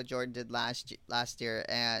exactly what Jordan did last year,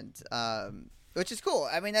 and which is cool.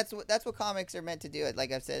 I mean, that's what comics are meant to do.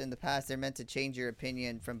 Like I've said in the past, they're meant to change your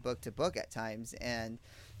opinion from book to book at times, and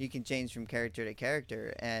you can change from character to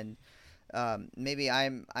character. And maybe I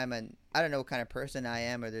don't know what kind of person I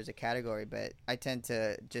am, or there's a category, but I tend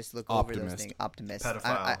to just look over those things. Optimist.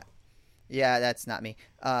 Pedophile. Yeah, that's not me.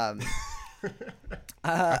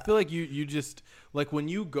 I feel like you just like when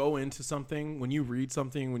you go into something, when you read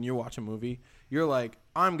something, when you watch a movie, you're like,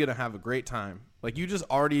 I'm gonna have a great time. Like you just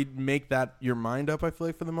already make that your mind up. I feel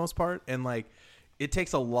like for the most part, and like it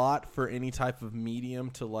takes a lot for any type of medium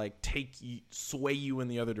to like sway you in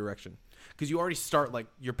the other direction, because you already start like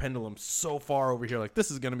your pendulum so far over here. Like this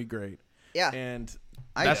is gonna be great. Yeah, and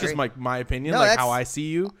that's just my opinion, like how I see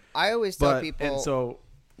you. I always tell people, and so.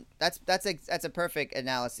 That's a perfect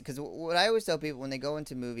analysis, because what I always tell people when they go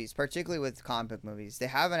into movies, particularly with comic book movies, they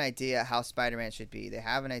have an idea how Spider-Man should be. They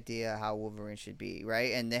have an idea how Wolverine should be,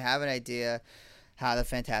 right? And they have an idea how the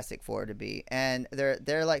Fantastic Four to be. And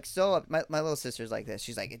they're like my little sister's like this.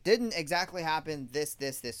 She's like, it didn't exactly happen this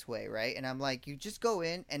way, right? And I'm like, you just go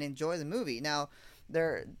in and enjoy the movie. Now,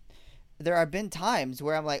 there have been times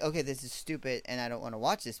where I'm like, okay, this is stupid, and I don't want to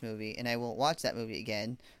watch this movie, and I won't watch that movie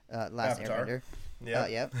again. Last Airbender. Yeah.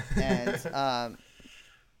 Yep. And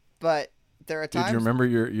but there are times. Did you remember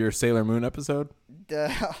your Sailor Moon episode?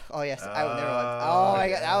 Oh yes, I would never watch. Oh my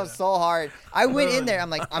god, that was so hard. I went in there.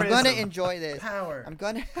 I'm like, I'm gonna enjoy this. Power. I'm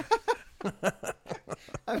gonna.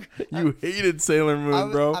 You hated Sailor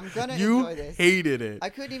Moon, bro. I'm gonna enjoy this. Hated it. I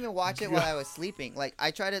couldn't even watch it while I was sleeping. Like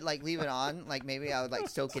I tried to like leave it on. Like maybe I would like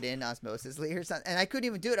soak it in osmosisly or something, and I couldn't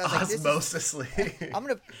even do it. I was like, osmosisly. I'm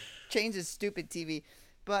gonna change this stupid TV.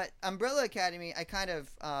 But Umbrella Academy, it kind of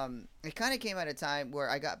came at a time where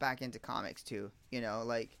I got back into comics too. You know,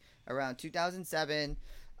 like around 2007,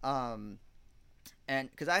 and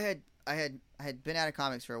because I had been out of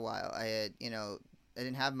comics for a while. I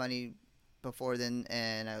didn't have money before then,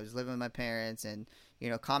 and I was living with my parents, and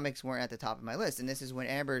comics weren't at the top of my list. And this is when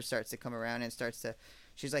Amber starts to come around and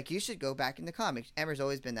she's like, you should go back into comics. Amber's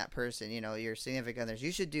always been that person, your significant others.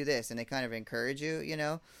 You should do this, and they kind of encourage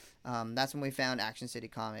you, That's when we found Action City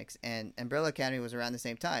Comics, and Umbrella Academy was around the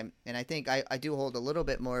same time. And I think I do hold a little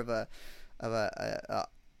bit more of a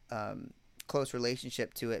close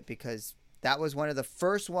relationship to it, because that was one of the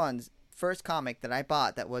first comic that I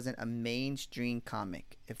bought that wasn't a mainstream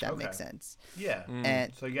comic, if that makes sense. Yeah.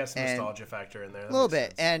 And so you got some nostalgia factor in there. A little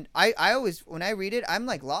bit. Sense. And I always, when I read it, I'm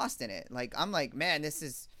like lost in it. Like I'm like, man, this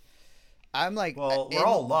is. I'm like, well, we're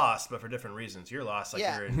all lost, but for different reasons. You're lost, like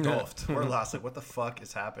you're engulfed. We're lost, like what the fuck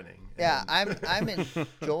is happening? Yeah, I'm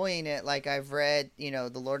enjoying it. Like I've read, the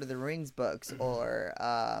Lord of the Rings books, or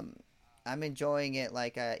I'm enjoying it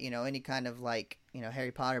like any kind of like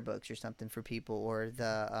Harry Potter books or something for people, or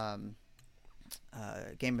the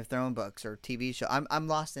Game of Thrones books or TV show. I'm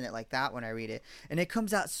lost in it like that when I read it, and it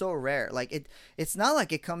comes out so rare. Like it's not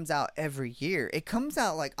like it comes out every year. It comes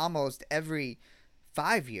out like almost every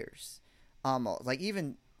 5 years. Almost like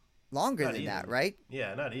even longer than that, right?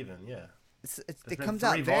 Yeah, not even. Yeah, it comes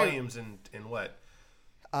out 3 volumes in what?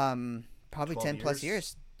 Probably 10 years? Plus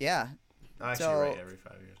years. Yeah. Actually, right, every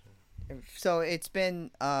 5 years. So it's been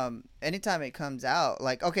anytime it comes out,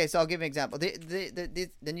 like okay, so I'll give an example. The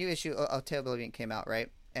new issue of Tale of Oblivion came out, right?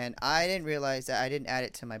 And I didn't realize that I didn't add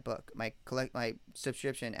it to my book, my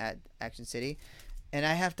subscription at Action City. And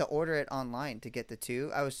I have to order it online to get the 2.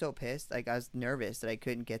 I was so pissed. Like I was nervous that I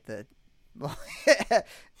couldn't get the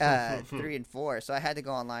 3 and 4, so I had to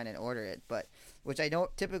go online and order it, but which I don't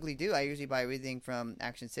typically do. I usually buy everything from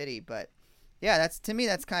Action City, but yeah, that's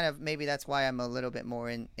kind of, maybe that's why I'm a little bit more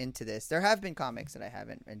into this. There have been comics that I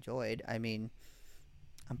haven't enjoyed. I mean,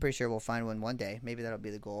 I'm pretty sure we'll find one day. Maybe that'll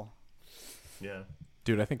be the goal. Yeah,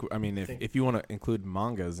 dude, if you want to include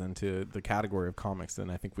mangas into the category of comics, then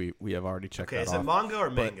I think we have already checked that off. Okay, is it manga or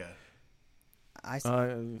manga?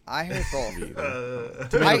 I heard both.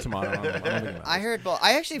 Tomato. I heard both.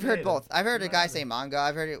 I actually heard both. I've heard a guy say manga.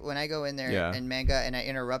 I've heard it when I go in there and manga and I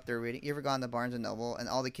interrupt their reading. You ever gone to Barnes and Noble and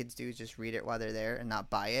all the kids do is just read it while they're there and not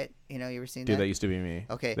buy it? You know, you ever seen that? Dude, that used to be me.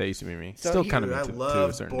 Okay. That used to be me. So Still kind of I to love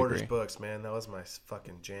a certain Borders degree. books, man. That was my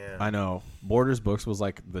fucking jam. I know. Borders books was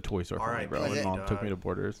like the toy store for me, bro. R.I.P., When mom dog. took me to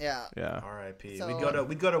Borders. Yeah. Yeah. R.I.P. So,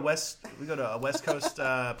 We'd go to a West Coast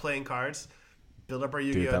playing cards, build up our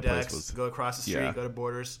Yu-Gi-Oh that place decks, was- go across the street, yeah. go to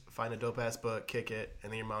Borders, find a dope ass book, kick it,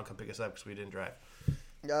 and then your mom come pick us up because we didn't drive.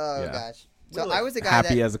 Oh Yeah. gosh. So Really I was the guy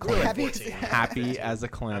Happy that as a clam. happy, 14. Happy as a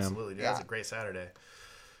clam. Absolutely, dude. That was a great Saturday.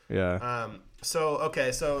 Yeah. So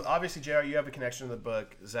obviously, JR, you have a connection to the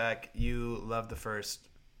book. Zach, you love the first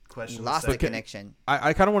question. You lost the second. connection.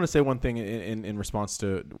 I kind of want to say one thing in response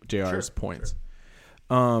to JR's points.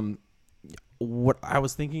 What I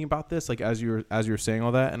was thinking about this, like as you were saying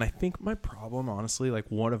all that, and I think my problem, honestly, like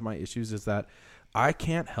one of my issues is that I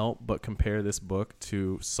can't help but compare this book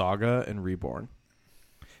to Saga and Reborn,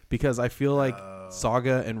 because I feel like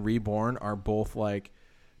Saga and Reborn are both like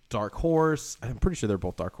Dark Horse. I'm pretty sure they're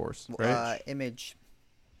both Dark Horse, right? Image,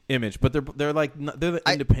 but they're like they're the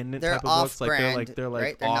independent they're type of books. Like off-brand, they're like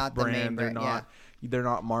right? They're not the main off-brand. They're brand, they're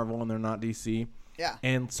not Marvel and they're not DC. Yeah.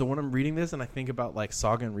 And so when I'm reading this and I think about like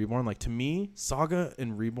Saga and Reborn, like to me, Saga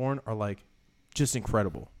and Reborn are like just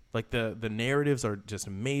incredible. Like the narratives are just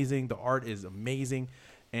amazing. The art is amazing.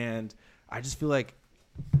 And I just feel like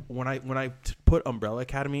when I put Umbrella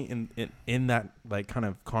Academy in that like kind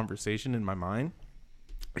of conversation in my mind,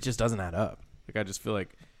 it just doesn't add up. Like I just feel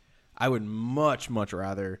like I would much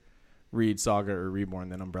rather read Saga or Reborn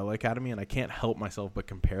than Umbrella Academy, and I can't help myself but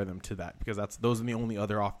compare them to that because those are the only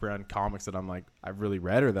other off-brand comics that I'm like I've really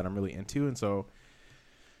read or that I'm really into, and so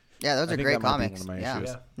yeah, those are great comics.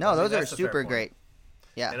 Yeah. No, those are super great.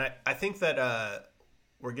 Yeah, and I think that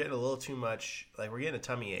we're getting a little too much. Like we're getting a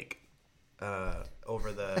tummy ache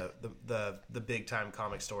over the big time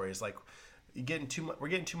comic stories. Like we're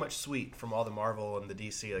getting too much sweet from all the Marvel and the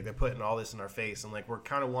DC. Like they're putting all this in our face, and like we're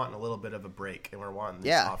kind of wanting a little bit of a break, and we're wanting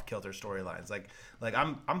these off kilter storylines. Like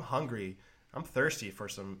I'm hungry. I'm thirsty for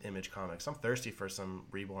some Image comics. I'm thirsty for some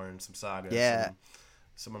Reborn, some Saga,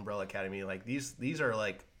 some Umbrella Academy. Like these are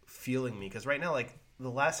like fueling me because right now, like the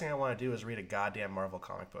last thing I want to do is read a goddamn Marvel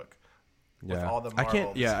comic book. With all the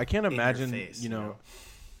Marvel I can't imagine. Face, you know.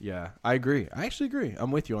 Yeah, I agree. I actually agree. I'm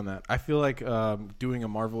with you on that. I feel like doing a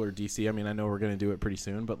Marvel or DC. I mean, I know we're gonna do it pretty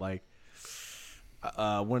soon, but like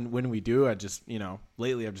when we do, I just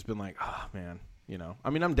lately I've just been like, oh man, I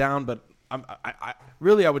mean, I'm down, but I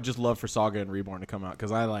really would just love for Saga and Reborn to come out because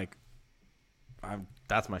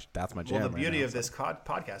that's my jam. Well, the beauty right of this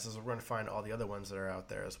podcast is we're going to find all the other ones that are out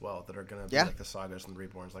there as well that are going to be like the Sagas and the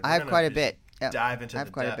Reborns. Like I have quite a bit. Dive into the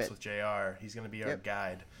depths with JR. He's going to be our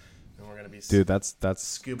guide, and we're going to be that's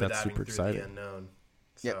scuba diving super through exciting. the unknown.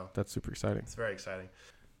 So that's super exciting. It's very exciting.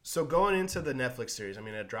 So going into the Netflix series, I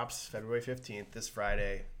mean, it drops February 15th, this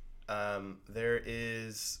Friday. There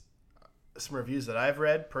is some reviews that I've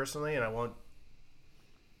read personally, and I won't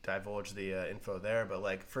divulge the info there, but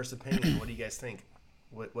like first opinion, what do you guys think?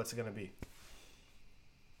 What's it going to be?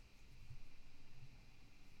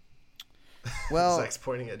 Well, Zach's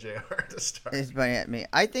pointing at JR to start. He's pointing at me.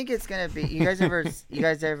 I think it's gonna be. You guys ever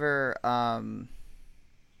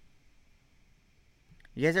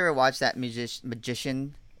watch that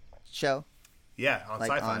magician show? Yeah, on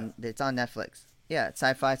Sci-Fi. It's on Netflix. Yeah, it's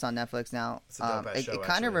Sci-Fi. It's on Netflix now. It's a dope-ass show, it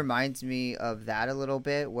kind of reminds me of that a little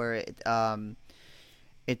bit, where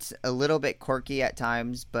it's a little bit quirky at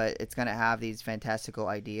times, but it's gonna have these fantastical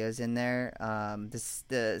ideas in there. The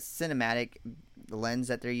cinematic lens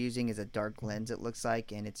that they're using is a dark lens, it looks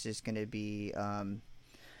like, and it's just gonna be. I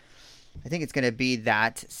think it's gonna be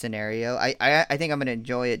that scenario. I think I'm gonna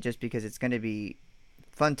enjoy it just because it's gonna be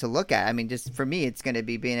fun to look at. I mean, just for me, it's gonna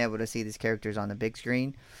be being able to see these characters on the big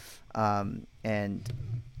screen, and.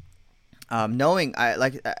 Knowing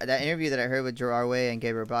that interview that I heard with Gerard and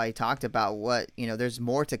Gabriel Ball, he talked about what there's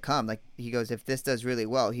more to come. Like he goes, if this does really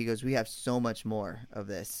well, he goes, we have so much more of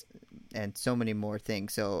this and so many more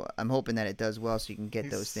things. So I'm hoping that it does well, so you can get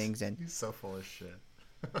those things. And he's so full of shit.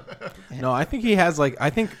 No, I think he has I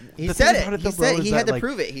think he said it. He said he had to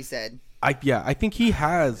prove it. He said, I think he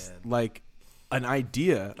has an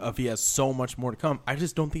idea of he has so much more to come. I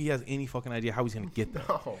just don't think he has any fucking idea how he's gonna get there.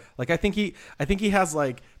 No. Like I think he has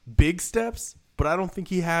big steps, but I don't think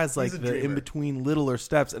he has the in between littler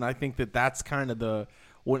steps. And I think that's kind of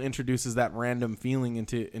what introduces that random feeling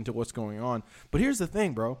into what's going on. But here's the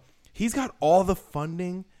thing, bro. He's got all the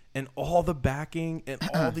funding and all the backing and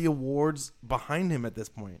all the awards behind him at this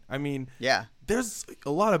point. I mean, there's a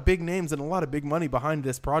lot of big names and a lot of big money behind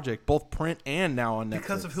this project, both print and now on Netflix.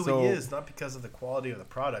 Because of who he is, not because of the quality of the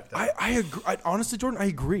product. I agree. Honestly, Jordan, I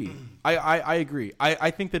agree. I agree.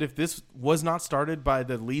 I think that if this was not started by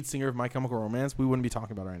the lead singer of My Chemical Romance, we wouldn't be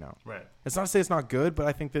talking about it right now. Right. It's not to say it's not good, but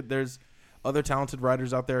I think that there's other talented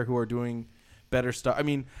writers out there who are doing better stuff. I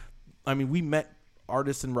mean, we met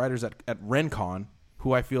artists and writers at RenCon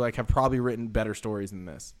who I feel like have probably written better stories than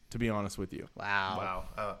this, to be honest with you. Wow.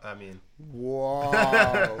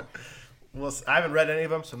 Whoa. Well, I haven't read any of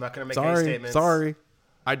them, so I'm not going to make any statements. Sorry.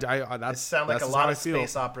 It sounds like a lot of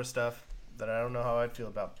space opera stuff that I don't know how I'd feel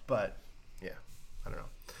about, but yeah, I don't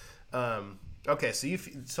know. Okay, so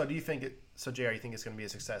do you think JR, you think it's going to be a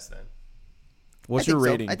success then? What's your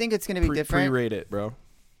rating? I think it's going to be different. Pre-rate it, bro.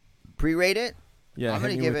 Pre-rate it? Yeah,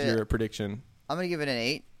 hit me with your prediction. I'm going to give it an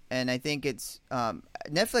 8. And I think it's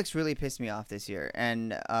Netflix really pissed me off this year,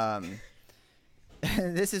 and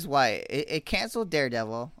this is why it canceled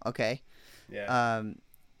Daredevil. Okay. Yeah.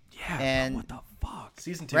 Yeah. And what the fuck?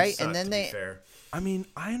 Season 2 right, sucked, and then to they. be fair. I mean,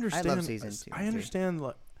 I understand. I love season 2. I understand.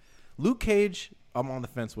 Like, Luke Cage, I'm on the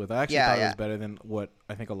fence with. I actually thought it was better than what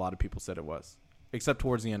I think a lot of people said it was, except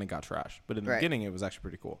towards the end it got trash. But in the beginning, it was actually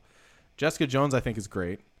pretty cool. Jessica Jones, I think, is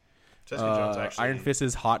great. Jessica Jones actually Iron Fist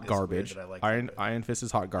is hot garbage. Iron Fist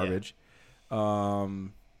is hot garbage. Yeah.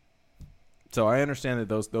 So I understand that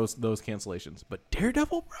those cancellations, but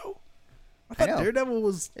Daredevil, bro. I thought Daredevil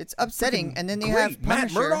was. It's upsetting, and then you great. have Punisher.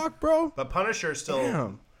 Matt Murdock, bro. But Punisher is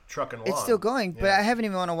still trucking along. It's still going, but I haven't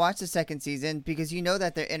even want to watch the second season because you know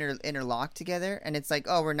that they're interlocked together, and it's like,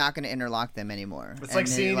 oh, we're not going to interlock them anymore. It's like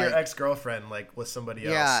seeing your ex-girlfriend like with somebody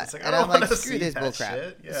else. Yeah, it's like, and I don't I'm want to screw see this that bullcrap.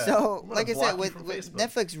 shit. Yeah. So, like I said, with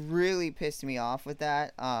Netflix really pissed me off with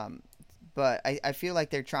that. But I feel like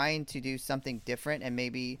they're trying to do something different, and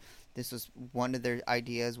maybe this was one of their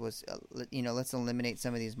ideas was, let's eliminate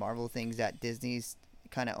some of these Marvel things that Disney's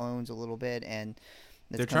kind of owns a little bit, and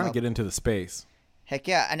they're trying to get into the space. Heck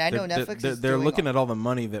yeah, and I know Netflix they're looking at all the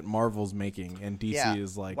money that Marvel's making, and DC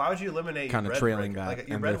is like, why would you eliminate kind of trailing that? Like,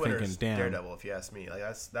 your and Red they're thinking, damn, Daredevil. If you ask me, like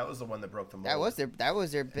that was the one that broke the mold. That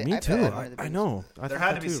was their. Me too. I know. There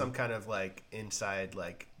had to be some kind of like inside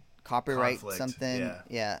like copyright conflict. something.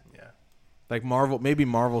 Yeah. Like Marvel, maybe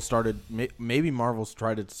Marvel tried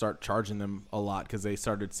to start charging them a lot because they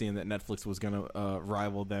started seeing that Netflix was going to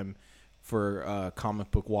rival them for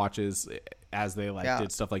comic book watches as they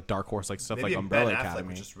did stuff like Dark Horse, like stuff maybe like Umbrella Ben Affleck Academy.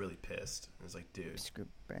 Was just really pissed. It was like, dude,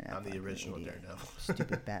 I'm the original Daredevil.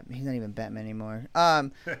 Stupid Batman. He's not even Batman anymore.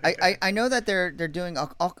 I know that they're doing.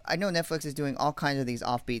 I know Netflix is doing all kinds of these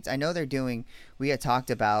offbeats. I know they're doing. We had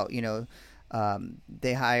talked about.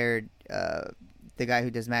 They hired the guy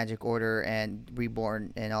who does Magic Order and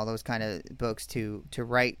Reborn and all those kind of books to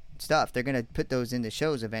write stuff. They're going to put those into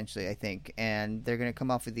shows eventually, I think, and they're going to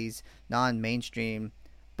come off with these non-mainstream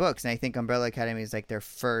books. And I think Umbrella Academy is like their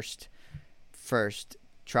first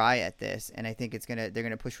try at this, and I think they're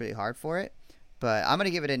going to push really hard for it. But I'm going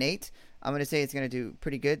to give it an 8. I'm going to say it's going to do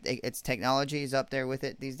pretty good. Its technology is up there with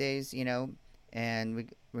it these days, and we're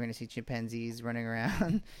going to see chimpanzees running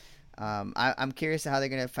around. I'm curious how they're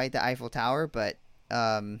going to fight the Eiffel Tower, but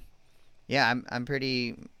I'm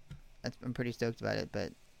pretty stoked about it.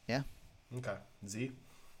 But yeah. Okay. Z.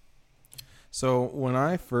 So when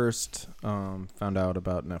I first found out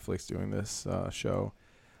about Netflix doing this show,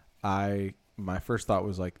 my first thought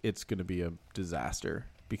was like, it's going to be a disaster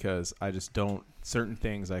because I just don't. Certain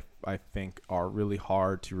things I think are really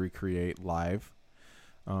hard to recreate live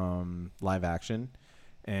action,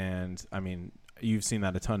 and I mean. You've seen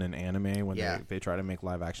that a ton in anime when they try to make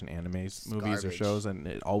live action movies or shows, and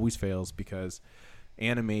it always fails because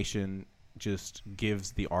animation just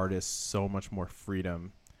gives the artist so much more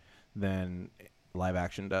freedom than live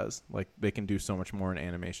action does. Like they can do so much more in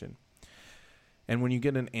animation. And when you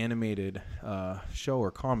get an animated show or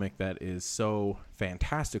comic that is so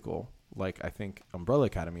fantastical, like I think Umbrella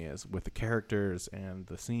Academy is, with the characters and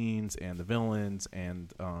the scenes and the villains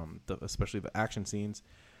and especially the action scenes,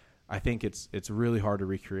 I think it's really hard to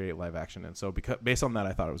recreate live action. And so based on that,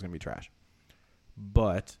 I thought it was going to be trash.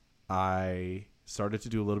 But I started to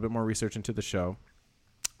do a little bit more research into the show.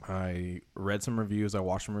 I read some reviews. I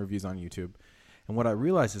watched some reviews on YouTube. And what I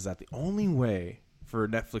realized is that the only way for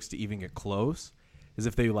Netflix to even get close is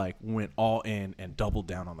if they went all in and doubled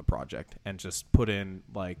down on the project and just put in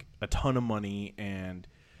a ton of money and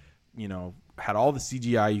had all the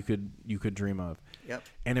CGI you could dream of. Yep.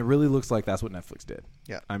 And it really looks like that's what Netflix did.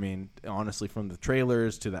 Yeah. I mean, honestly, from the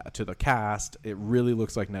trailers to the cast, it really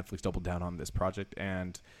looks like Netflix doubled down on this project.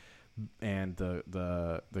 And and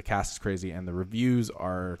the cast is crazy, and the reviews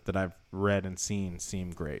are that I've read and seen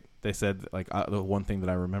seem great. They said like the one thing that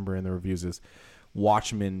I remember in the reviews is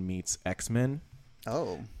Watchmen meets X-Men.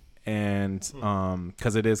 Oh, and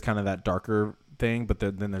because it is kind of that darker thing, but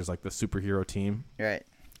then there's like the superhero team, right?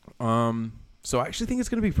 So I actually think it's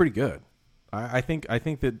going to be pretty good. I think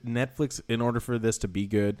that Netflix, in order for this to be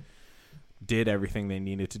good, did everything they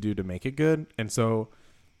needed to do to make it good. And so,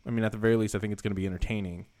 I mean, at the very least, I think it's going to be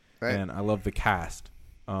entertaining. Right. And I love the cast.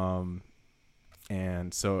 And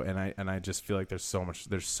I just feel like there's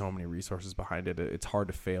so many resources behind it. It's hard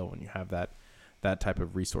to fail when you have that type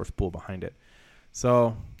of resource pool behind it.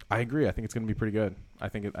 So I agree. I think it's going to be pretty good. I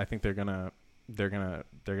think they're gonna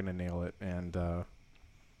nail it. And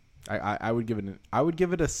I would give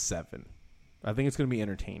it a 7. I think it's going to be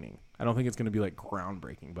entertaining. I don't think it's going to be like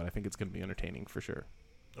groundbreaking, but I think it's going to be entertaining for sure.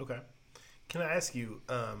 Okay. Can I ask you,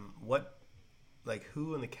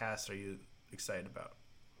 who in the cast are you excited about?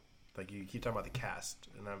 Like, you keep talking about the cast,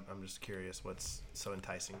 and I'm just curious what's so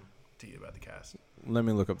enticing to you about the cast. Let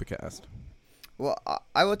me look up the cast. Well,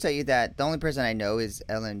 I will tell you that the only person I know is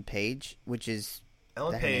Ellen Page, which is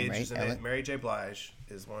Ellen Page, name, right? is in it. Mary J. Blige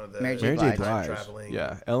is one of the Mary J. Blige. traveling.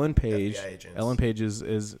 Yeah, Ellen Page. FBI agents. Ellen Page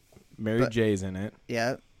is Mary J's in it.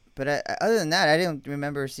 Yeah, but other than that, I didn't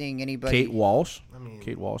remember seeing anybody. Kate Walsh.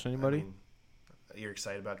 Kate Walsh. Anybody? You're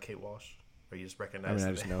excited about Kate Walsh, or you just recognize?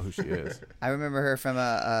 I just know who she is. I remember her from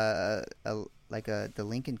the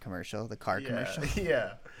Lincoln commercial, the car commercial.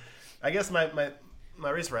 Yeah, I guess my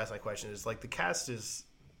reason for asking that question is like the cast is.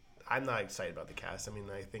 I'm not excited about the cast. I mean,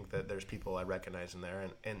 I think that there's people I recognize in there,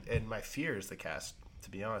 and my fear is the cast, to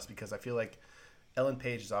be honest, because I feel like Ellen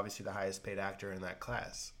Page is obviously the highest paid actor in that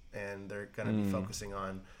class, and they're going to be focusing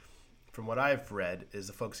on, from what I've read, is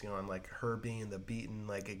focusing on like her being the beaten,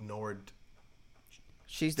 like ignored.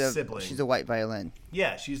 She's the sibling. She's a white violin.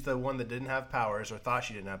 Yeah, she's the one that didn't have powers or thought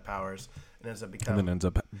she didn't have powers, and ends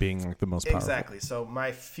up being like the most powerful. Exactly. So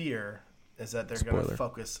my fear is that they're going to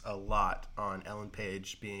focus a lot on Ellen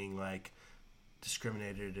Page being like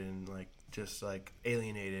discriminated and like just like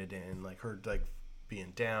alienated and like her like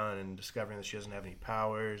being down and discovering that she doesn't have any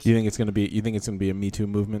powers. You think it's going to be a Me Too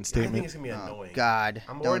movement statement? I think it's going to be annoying. God,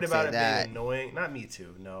 I'm worried about it being annoying. Not Me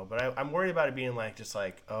Too, no, but I'm worried about it being like just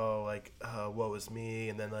like what was me,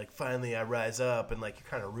 and then like finally I rise up and like you're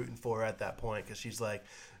kind of rooting for her at that point because she's like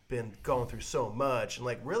been going through so much and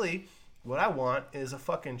like really. What I want is a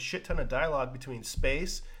fucking shit ton of dialogue between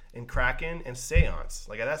Space and Kraken and Seance.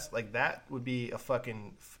 Like that would be a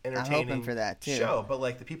fucking entertaining I'm hoping for that too. Show. But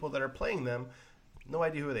like the people that are playing them, no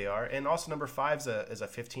idea who they are. And also number 5 is a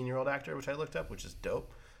 15-year-old actor, which I looked up, which is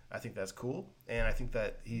dope. I think that's cool, and I think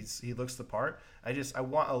that he looks the part. I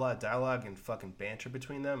want a lot of dialogue and fucking banter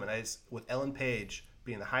between them. And with Ellen Page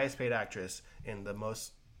being the highest paid actress in the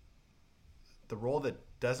role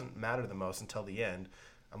that doesn't matter the most until the end.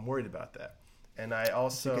 I'm worried about that, and I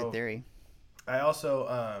also That's a good theory. I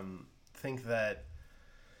also think that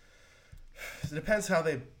it depends how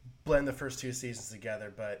they blend the first 2 seasons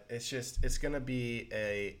together. But it's going to be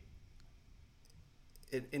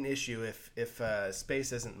an issue if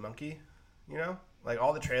Space isn't Monkey, you know, like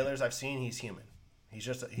all the trailers I've seen, he's human. He's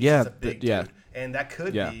just a big dude. And that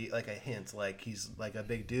could be like a hint, like he's like a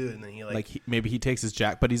big dude, and then maybe he takes his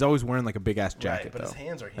jacket, but he's always wearing like a big ass jacket. Right, but his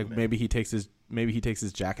hands are human. Like maybe he takes his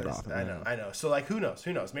jacket off. I know. So like, who knows?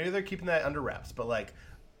 Maybe they're keeping that under wraps. But like,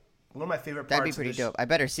 one of my favorite parts. That'd be pretty dope. I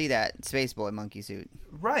better see that Space Boy monkey suit.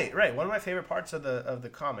 Right. One of my favorite parts of the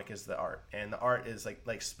comic is the art, and the art is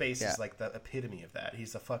like Space is like the epitome of that.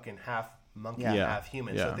 He's a fucking half monkey, half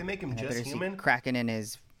human. Yeah. So if they make him just human, Kraken in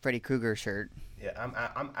his Freddy Krueger shirt. Yeah,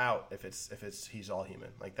 I'm out if it's he's all human.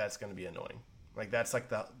 Like that's gonna be annoying. Like that's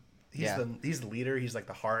like he's the leader. He's like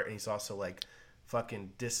the heart, and he's also like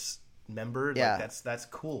fucking dismembered. Yeah. Like that's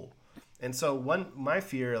cool. And so my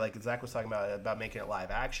fear, like Zach was talking about making it live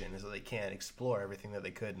action, is that they can't explore everything that they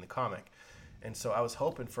could in the comic. And so I was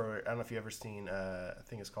hoping for, I don't know if you've ever seen, I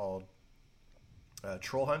think it's called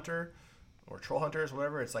Troll Hunter or Troll Hunters,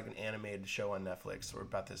 whatever. It's like an animated show on Netflix or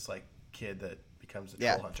about this like kid that becomes a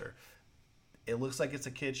troll hunter. It looks like it's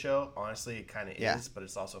a kid show. Honestly, it kind of is, but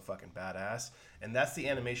it's also fucking badass. And that's the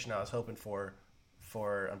animation I was hoping for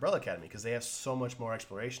Umbrella Academy, because they have so much more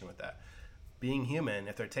exploration with that. Being human,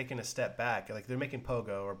 if they're taking a step back, like they're making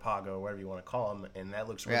Pogo or Pago, whatever you want to call them, and that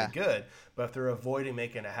looks really good. But if they're avoiding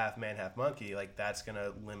making a half man, half monkey, like that's going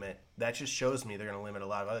to limit. That just shows me they're going to limit a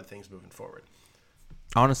lot of other things moving forward.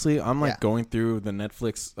 Honestly, I'm like going through the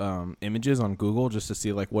Netflix images on Google just to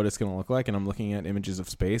see like what it's going to look like, and I'm looking at images of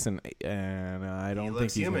Space, and I don't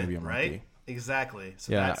think he's going to be a monkey. Right? Exactly.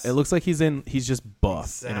 So Yeah, it looks like he's just buff.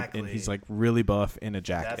 Exactly. And he's like really buff in a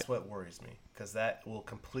jacket. That's what worries me, because that will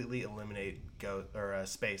completely eliminate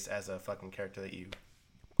Space as a fucking character that you.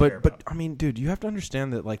 But I mean, dude, you have to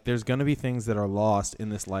understand that like there's gonna be things that are lost in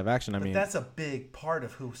this live action. I mean, that's a big part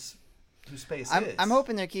of who Space is. I'm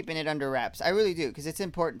hoping they're keeping it under wraps. I really do, because it's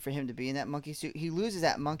important for him to be in that monkey suit. He loses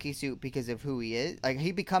that monkey suit because of who he is. Like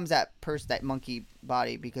he becomes that monkey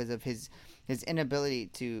body because of his inability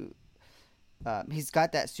to. He's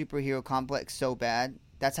got that superhero complex so bad.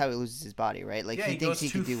 That's how he loses his body, right? Like he thinks he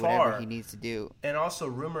can do whatever he needs to do. And also,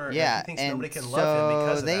 rumor, he thinks nobody can love him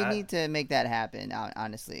because of that. So they need to make that happen.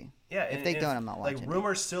 Honestly, yeah. If they don't, I'm not watching. Like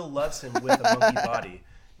rumor still loves him with a monkey body.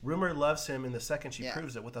 Rumor loves him in the second she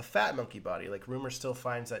proves it with a fat monkey body. Like rumor still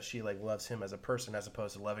finds that she like loves him as a person as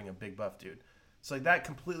opposed to loving a big buff dude. So like that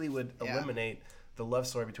completely would eliminate the love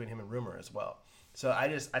story between him and rumor as well. So I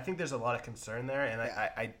think there's a lot of concern there, and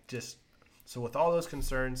I just so with all those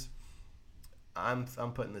concerns. I'm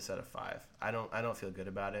putting this at a 5. I don't feel good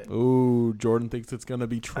about it. Ooh, Jordan thinks it's gonna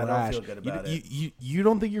be trash. I don't feel good about it. You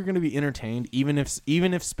don't think you're gonna be entertained, even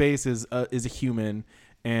if Space is a human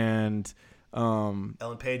and Ellen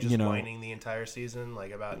Page is whining the entire season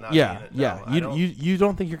like about not. You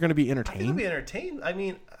don't think you're gonna be entertained? I think I'll be entertained. I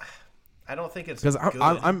mean, I don't think it's because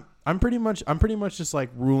I'm pretty much just like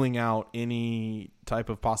ruling out any type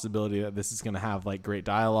of possibility that this is going to have like great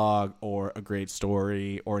dialogue or a great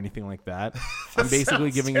story or anything like that. I'm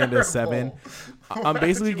basically giving it a 7. I'm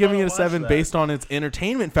basically giving it a 7 based on its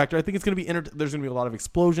entertainment factor. I think it's going to be there's going to be a lot of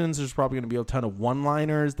explosions. There's probably going to be a ton of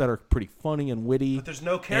one-liners that are pretty funny and witty. But there's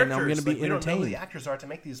no characters. And I'm going to be we entertained. don't know who the actors are to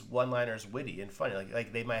make these one-liners witty and funny.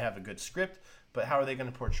 Like they might have a good script, but how are they going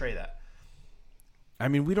to portray that? I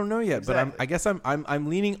mean, we don't know yet, Exactly. but I guess I'm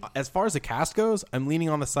leaning as far as the cast goes. I'm leaning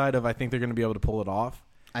on the side of I think they're going to be able to pull it off.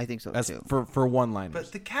 I think so too. For one-liners.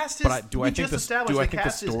 But the cast is. But do I think the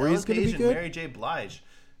story is going to be good? Mary J. Blige,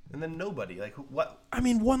 and then nobody. Like what? I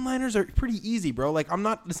mean, one-liners are pretty easy, bro. Like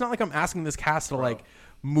it's not like I'm asking this cast to like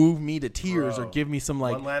move me to tears or give me some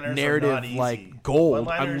like narrative like gold.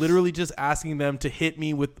 I'm literally just asking them to hit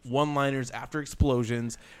me with one-liners after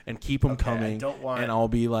explosions and keep them coming. And I'll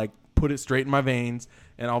be like. Put it straight in my veins,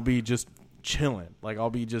 and I'll be just chilling. Like I'll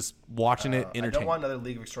be just watching it, entertained. I don't want another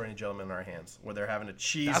League of Extraordinary Gentlemen in our hands, where they're having a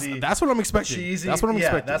cheesy. That's what I'm expecting. That's what I'm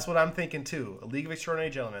expecting. That's what I'm thinking too. A League of Extraordinary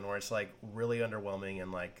Gentlemen, where it's like really underwhelming,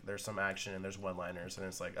 and like there's some action and there's one-liners, and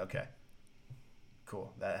it's like okay,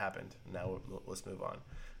 cool, that happened. Now let's move on.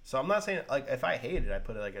 So I'm not saying like if I hate it, I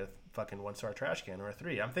put it like a fucking 1-star trash can or a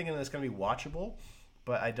 3. I'm thinking it's gonna be watchable,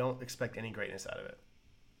 but I don't expect any greatness out of it.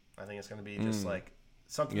 I think it's gonna be just like.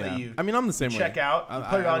 Something that you I'm the same check way. out. You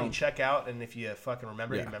put it on, you check out, and if you fucking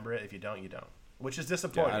remember it, you remember it. If you don't, you don't. Which is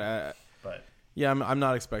disappointing. But I'm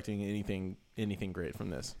not expecting anything great from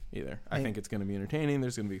this either. I think it's going to be entertaining.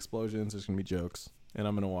 There's going to be explosions. There's going to be jokes, and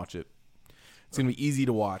I'm going to watch it. It's going to be easy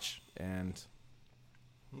to watch, and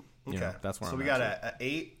that's where. So we got a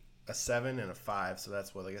 8, a 7, and a 5. So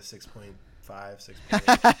that's what like a 6.5,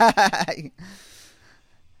 6.8.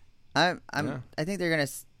 I think they're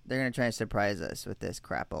gonna try to surprise us with this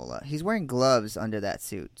crapola. He's wearing gloves under that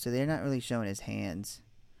suit, so they're not really showing his hands.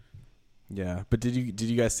 Yeah, but did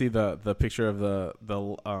you guys see the picture of the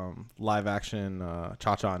live action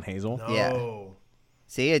Cha-Cha and Hazel? No. Yeah.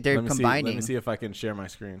 See, they're combining. Let me see if I can share my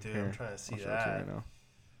screen. Dude, Here, I'm trying to see I'll that. show it to you right now.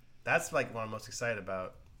 That's like what I'm most excited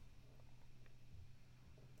about.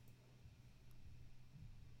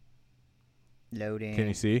 Loading. Can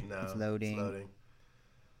you see? No, It's loading. It's loading.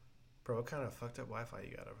 Bro, what kind of fucked up Wi-Fi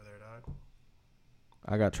you got over there, dog?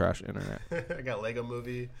 I got trash internet. I got Lego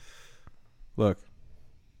Movie. Look.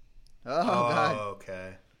 Oh god.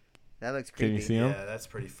 Okay. That looks creepy. Can you see him? Yeah, that's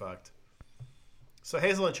pretty fucked. So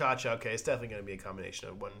Hazel and Cha-Cha, okay, it's definitely going to be a combination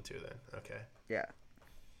of 1 and 2 then. Okay. Yeah.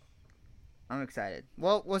 I'm excited.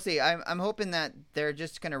 Well, we'll see. I'm hoping that they're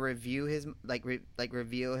just gonna review his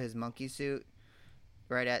reveal his monkey suit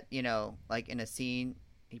right at like in a scene.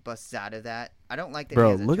 He busts out of that. I don't like that. Bro,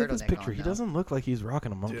 he has a look at this turtleneck picture. on, He though. doesn't look like he's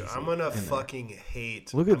rocking a monkey Dude, suit. I'm gonna fucking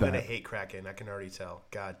hate. Look at I'm that. gonna hate Kraken. I can already tell.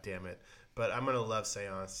 God damn it. But I'm gonna love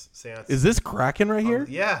Seance. Seance. Is this Kraken right here?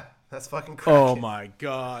 Yeah, that's fucking Kraken. Oh my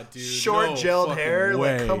god, dude! Short No gelled fucking hair.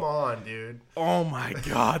 way. Like, come on, dude. Oh my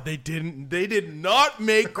god, they did not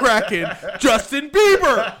make Kraken Justin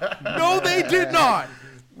Bieber. No, they did not.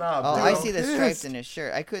 Nah, Oh, dude, I I'm see the pissed. stripes in his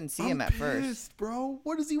shirt. I couldn't see him at first. Pissed, bro.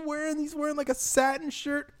 What is he wearing? He's wearing like a satin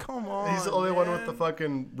shirt. Come on. He's the only one with man. the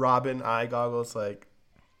fucking Robin eye goggles. Like,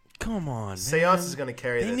 Come on, Seance man. is gonna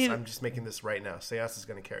carry They this. need- I'm just making this right now. Seance is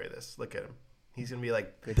gonna carry this. Look at him. He's gonna be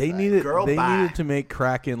like, They needed. Girl, They bye. needed to make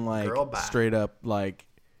Kraken like Girl, bye. straight up like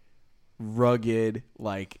rugged,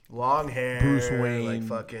 like long hair, Bruce Wayne, like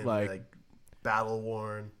fucking like battle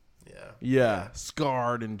worn. Yeah,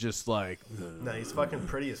 scarred and just like. No, he's fucking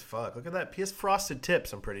pretty as fuck. Look at that. He has frosted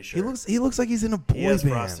tips. I'm pretty sure. He looks like he's in a boy band,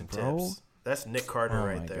 frosted bro. tips. That's Nick Carter Oh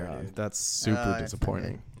right my there, God. dude. That's super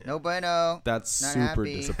disappointing. No bueno. That's Not super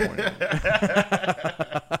happy. disappointing.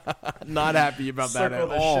 Not happy about that Circle at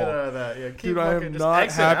the all. shit out of that. Yeah, keep Dude, I am just not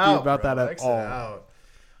exit happy out, about bro. that at Exit all. out.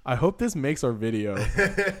 I hope this makes our video.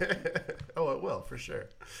 Oh, it will for sure.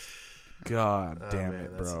 God damn man,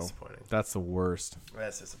 it, that's bro. disappointing. That's the worst.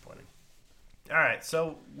 That's disappointing. All right,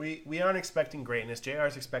 so we aren't expecting greatness.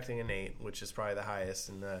 JR's expecting an 8, which is probably the highest.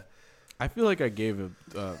 And I feel like I gave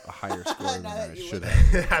a higher score than I should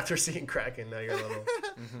have. after seeing Kraken, now you're a little.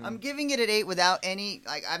 I'm giving it an 8 without any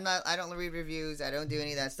I don't read reviews. I don't do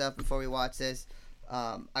any of that stuff before we watch this.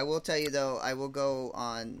 I will tell you though, I will go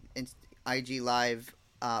on IG Live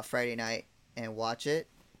Friday night and watch it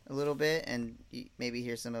a little bit, and maybe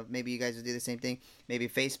hear maybe you guys will do the same thing. Maybe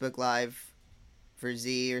Facebook Live for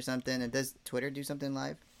Z or something. And does Twitter do something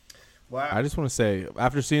live? Wow. I just want to say,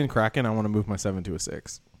 after seeing Kraken, I want to move my 7 to a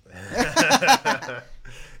 6.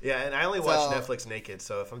 Yeah, and I only watch Netflix naked,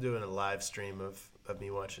 so if I'm doing a live stream of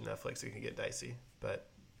me watching Netflix, it can get dicey. But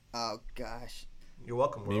oh gosh, you're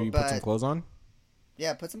welcome, world. Maybe you put some clothes on?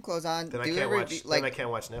 Yeah, put some clothes on. Then I can't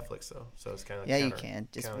watch Netflix though, so it's kind of you can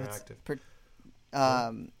just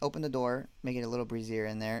open the door, make it a little breezier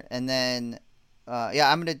in there, and then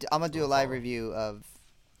I'm gonna do a live review of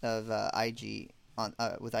IG on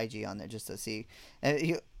with IG on there just to see.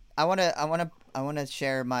 And I wanna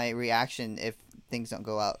share my reaction if things don't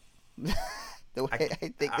go out the way I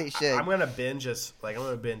think they should. I'm gonna binge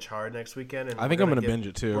hard next weekend. And I think I'm gonna binge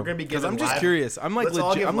it too. We're gonna be because I'm just curious. I'm like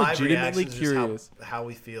I'm legitimately curious how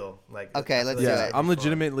we feel. Like okay, let's do it. I'm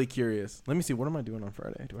legitimately curious. Let me see. What am I doing on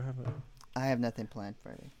Friday? Do I have a? I have nothing planned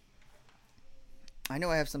Friday. I know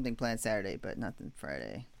I have something planned Saturday, but nothing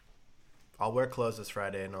Friday. I'll wear clothes this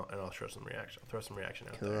Friday and I'll show some reaction. I'll throw some reaction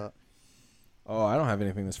out there. Oh, I don't have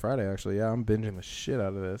anything this Friday actually. Yeah, I'm binging the shit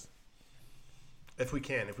out of this. If we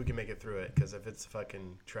can make it through it, because if it's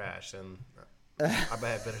fucking trash, then I might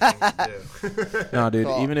have better things to do. No, dude.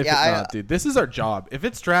 Cool. Even if it's not, dude, this is our job. If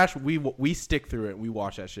it's trash, we stick through it. We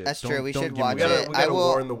watch that shit. That's true. We should watch it. We gotta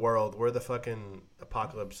warn the world. We're the fucking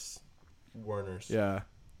apocalypse warners. Yeah.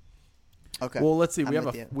 Okay. Well, let's see.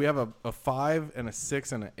 We have a 5 and a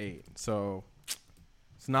 6 and an 8. So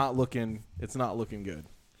it's not looking good.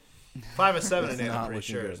 5 and 7 and 8. I'm pretty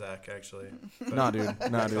sure, Zach. Actually. Nah, dude.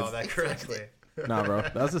 I call that correctly. Nah, bro.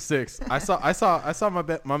 That's a 6. I saw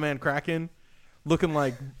my man Kraken looking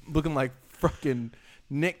like fucking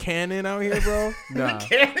Nick Cannon out here, bro. Nah. Nick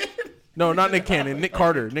Cannon? No, not Nick Cannon. Nick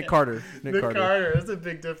Carter. Nick Carter. That's a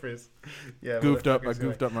big difference. Yeah. I goofed up my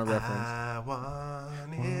reference. I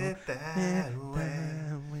want it that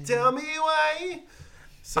way. Tell me why.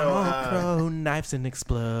 So I'll throw knives and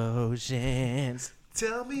explosions.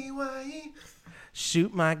 Tell me why.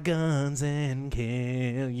 Shoot my guns and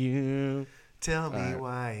kill you. Tell me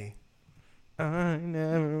why. I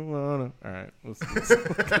never wanna. All right. All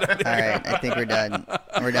right. I think we're done.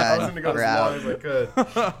 We're done. I was going to go as long as I could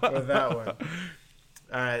with that one. All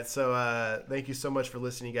right. So thank you so much for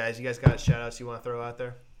listening, guys. You guys got shout outs you want to throw out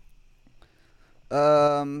there?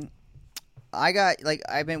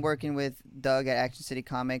 I've been working with Doug at Action City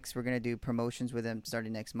Comics. We're going to do promotions with him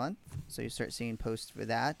starting next month. So you start seeing posts for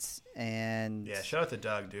that. And yeah, shout out to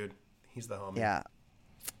Doug, dude. He's the homie. Yeah.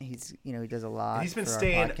 He does a lot. And he's been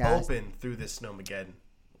staying open through this Snowmageddon,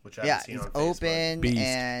 which I've seen on Facebook. He's open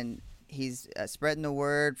and he's spreading the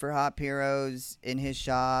word for Hop Heroes in his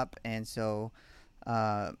shop. And so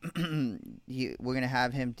we're going to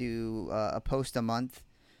have him do a post a month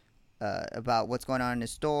about what's going on in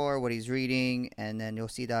his store, what he's reading, and then you'll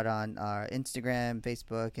see that on our Instagram,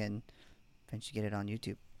 Facebook, and eventually get it on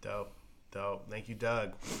YouTube. Dope. Thank you,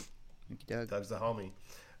 Doug. Thank you, Doug. Doug's the homie.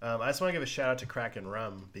 I just want to give a shout out to Kraken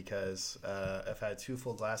Rum because I've had 2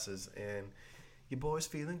 full glasses and your boy's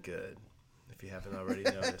feeling good. If you haven't already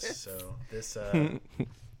noticed, so this will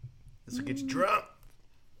get you drunk,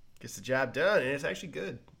 gets the job done, and it's actually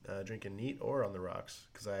good. Drinking neat or on the rocks,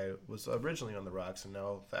 because I was originally on the rocks and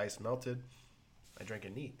now the ice melted. I drank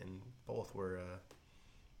it neat, and both were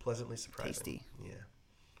pleasantly surprising. Tasty. Yeah.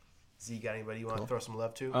 Z, got anybody you want to throw some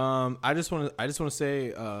love to? I just want to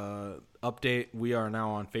say update. We are now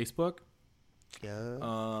on Facebook.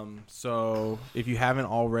 Yeah. So if you haven't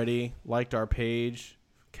already liked our page,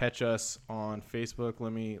 catch us on Facebook.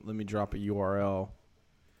 Let me drop a URL.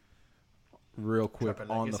 real quick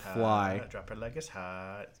on the fly. Drop it like it's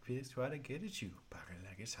hot. Please try to get at you. Pack it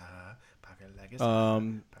like it's hot. Pack it like it's hot.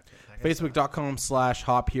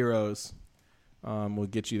 Facebook.com/Hop Heroes. We'll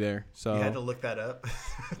get you there. So you had to look that up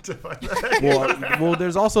to find that. well,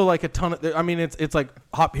 there's also like a ton of. I mean, it's like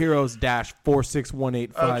Hop Heroes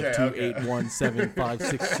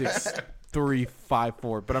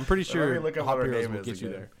 -461852817566354. But I'm pretty sure Hop Heroes will get you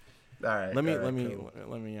there. All right. Let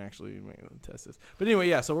me actually test this. But anyway,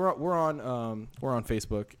 yeah. So we're on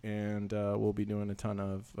Facebook, and we'll be doing a ton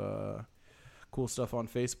of cool stuff on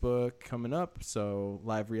Facebook coming up. So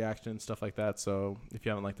live reaction, stuff like that. So if you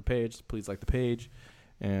haven't liked the page, please like the page.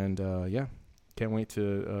 And yeah, can't wait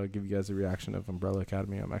to give you guys a reaction of Umbrella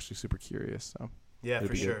Academy. I'm actually super curious. So yeah,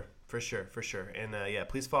 for sure. And yeah,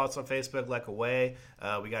 please follow us on Facebook, like away.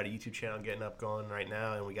 We got a YouTube channel getting up going right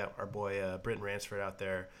now, and we got our boy Britton Ransford out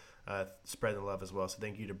there spreading the love as well. So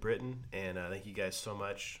thank you to Britton, and thank you guys so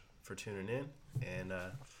much for tuning in, and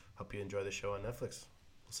hope you enjoy the show on Netflix.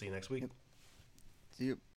 We'll see you next week. See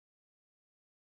you.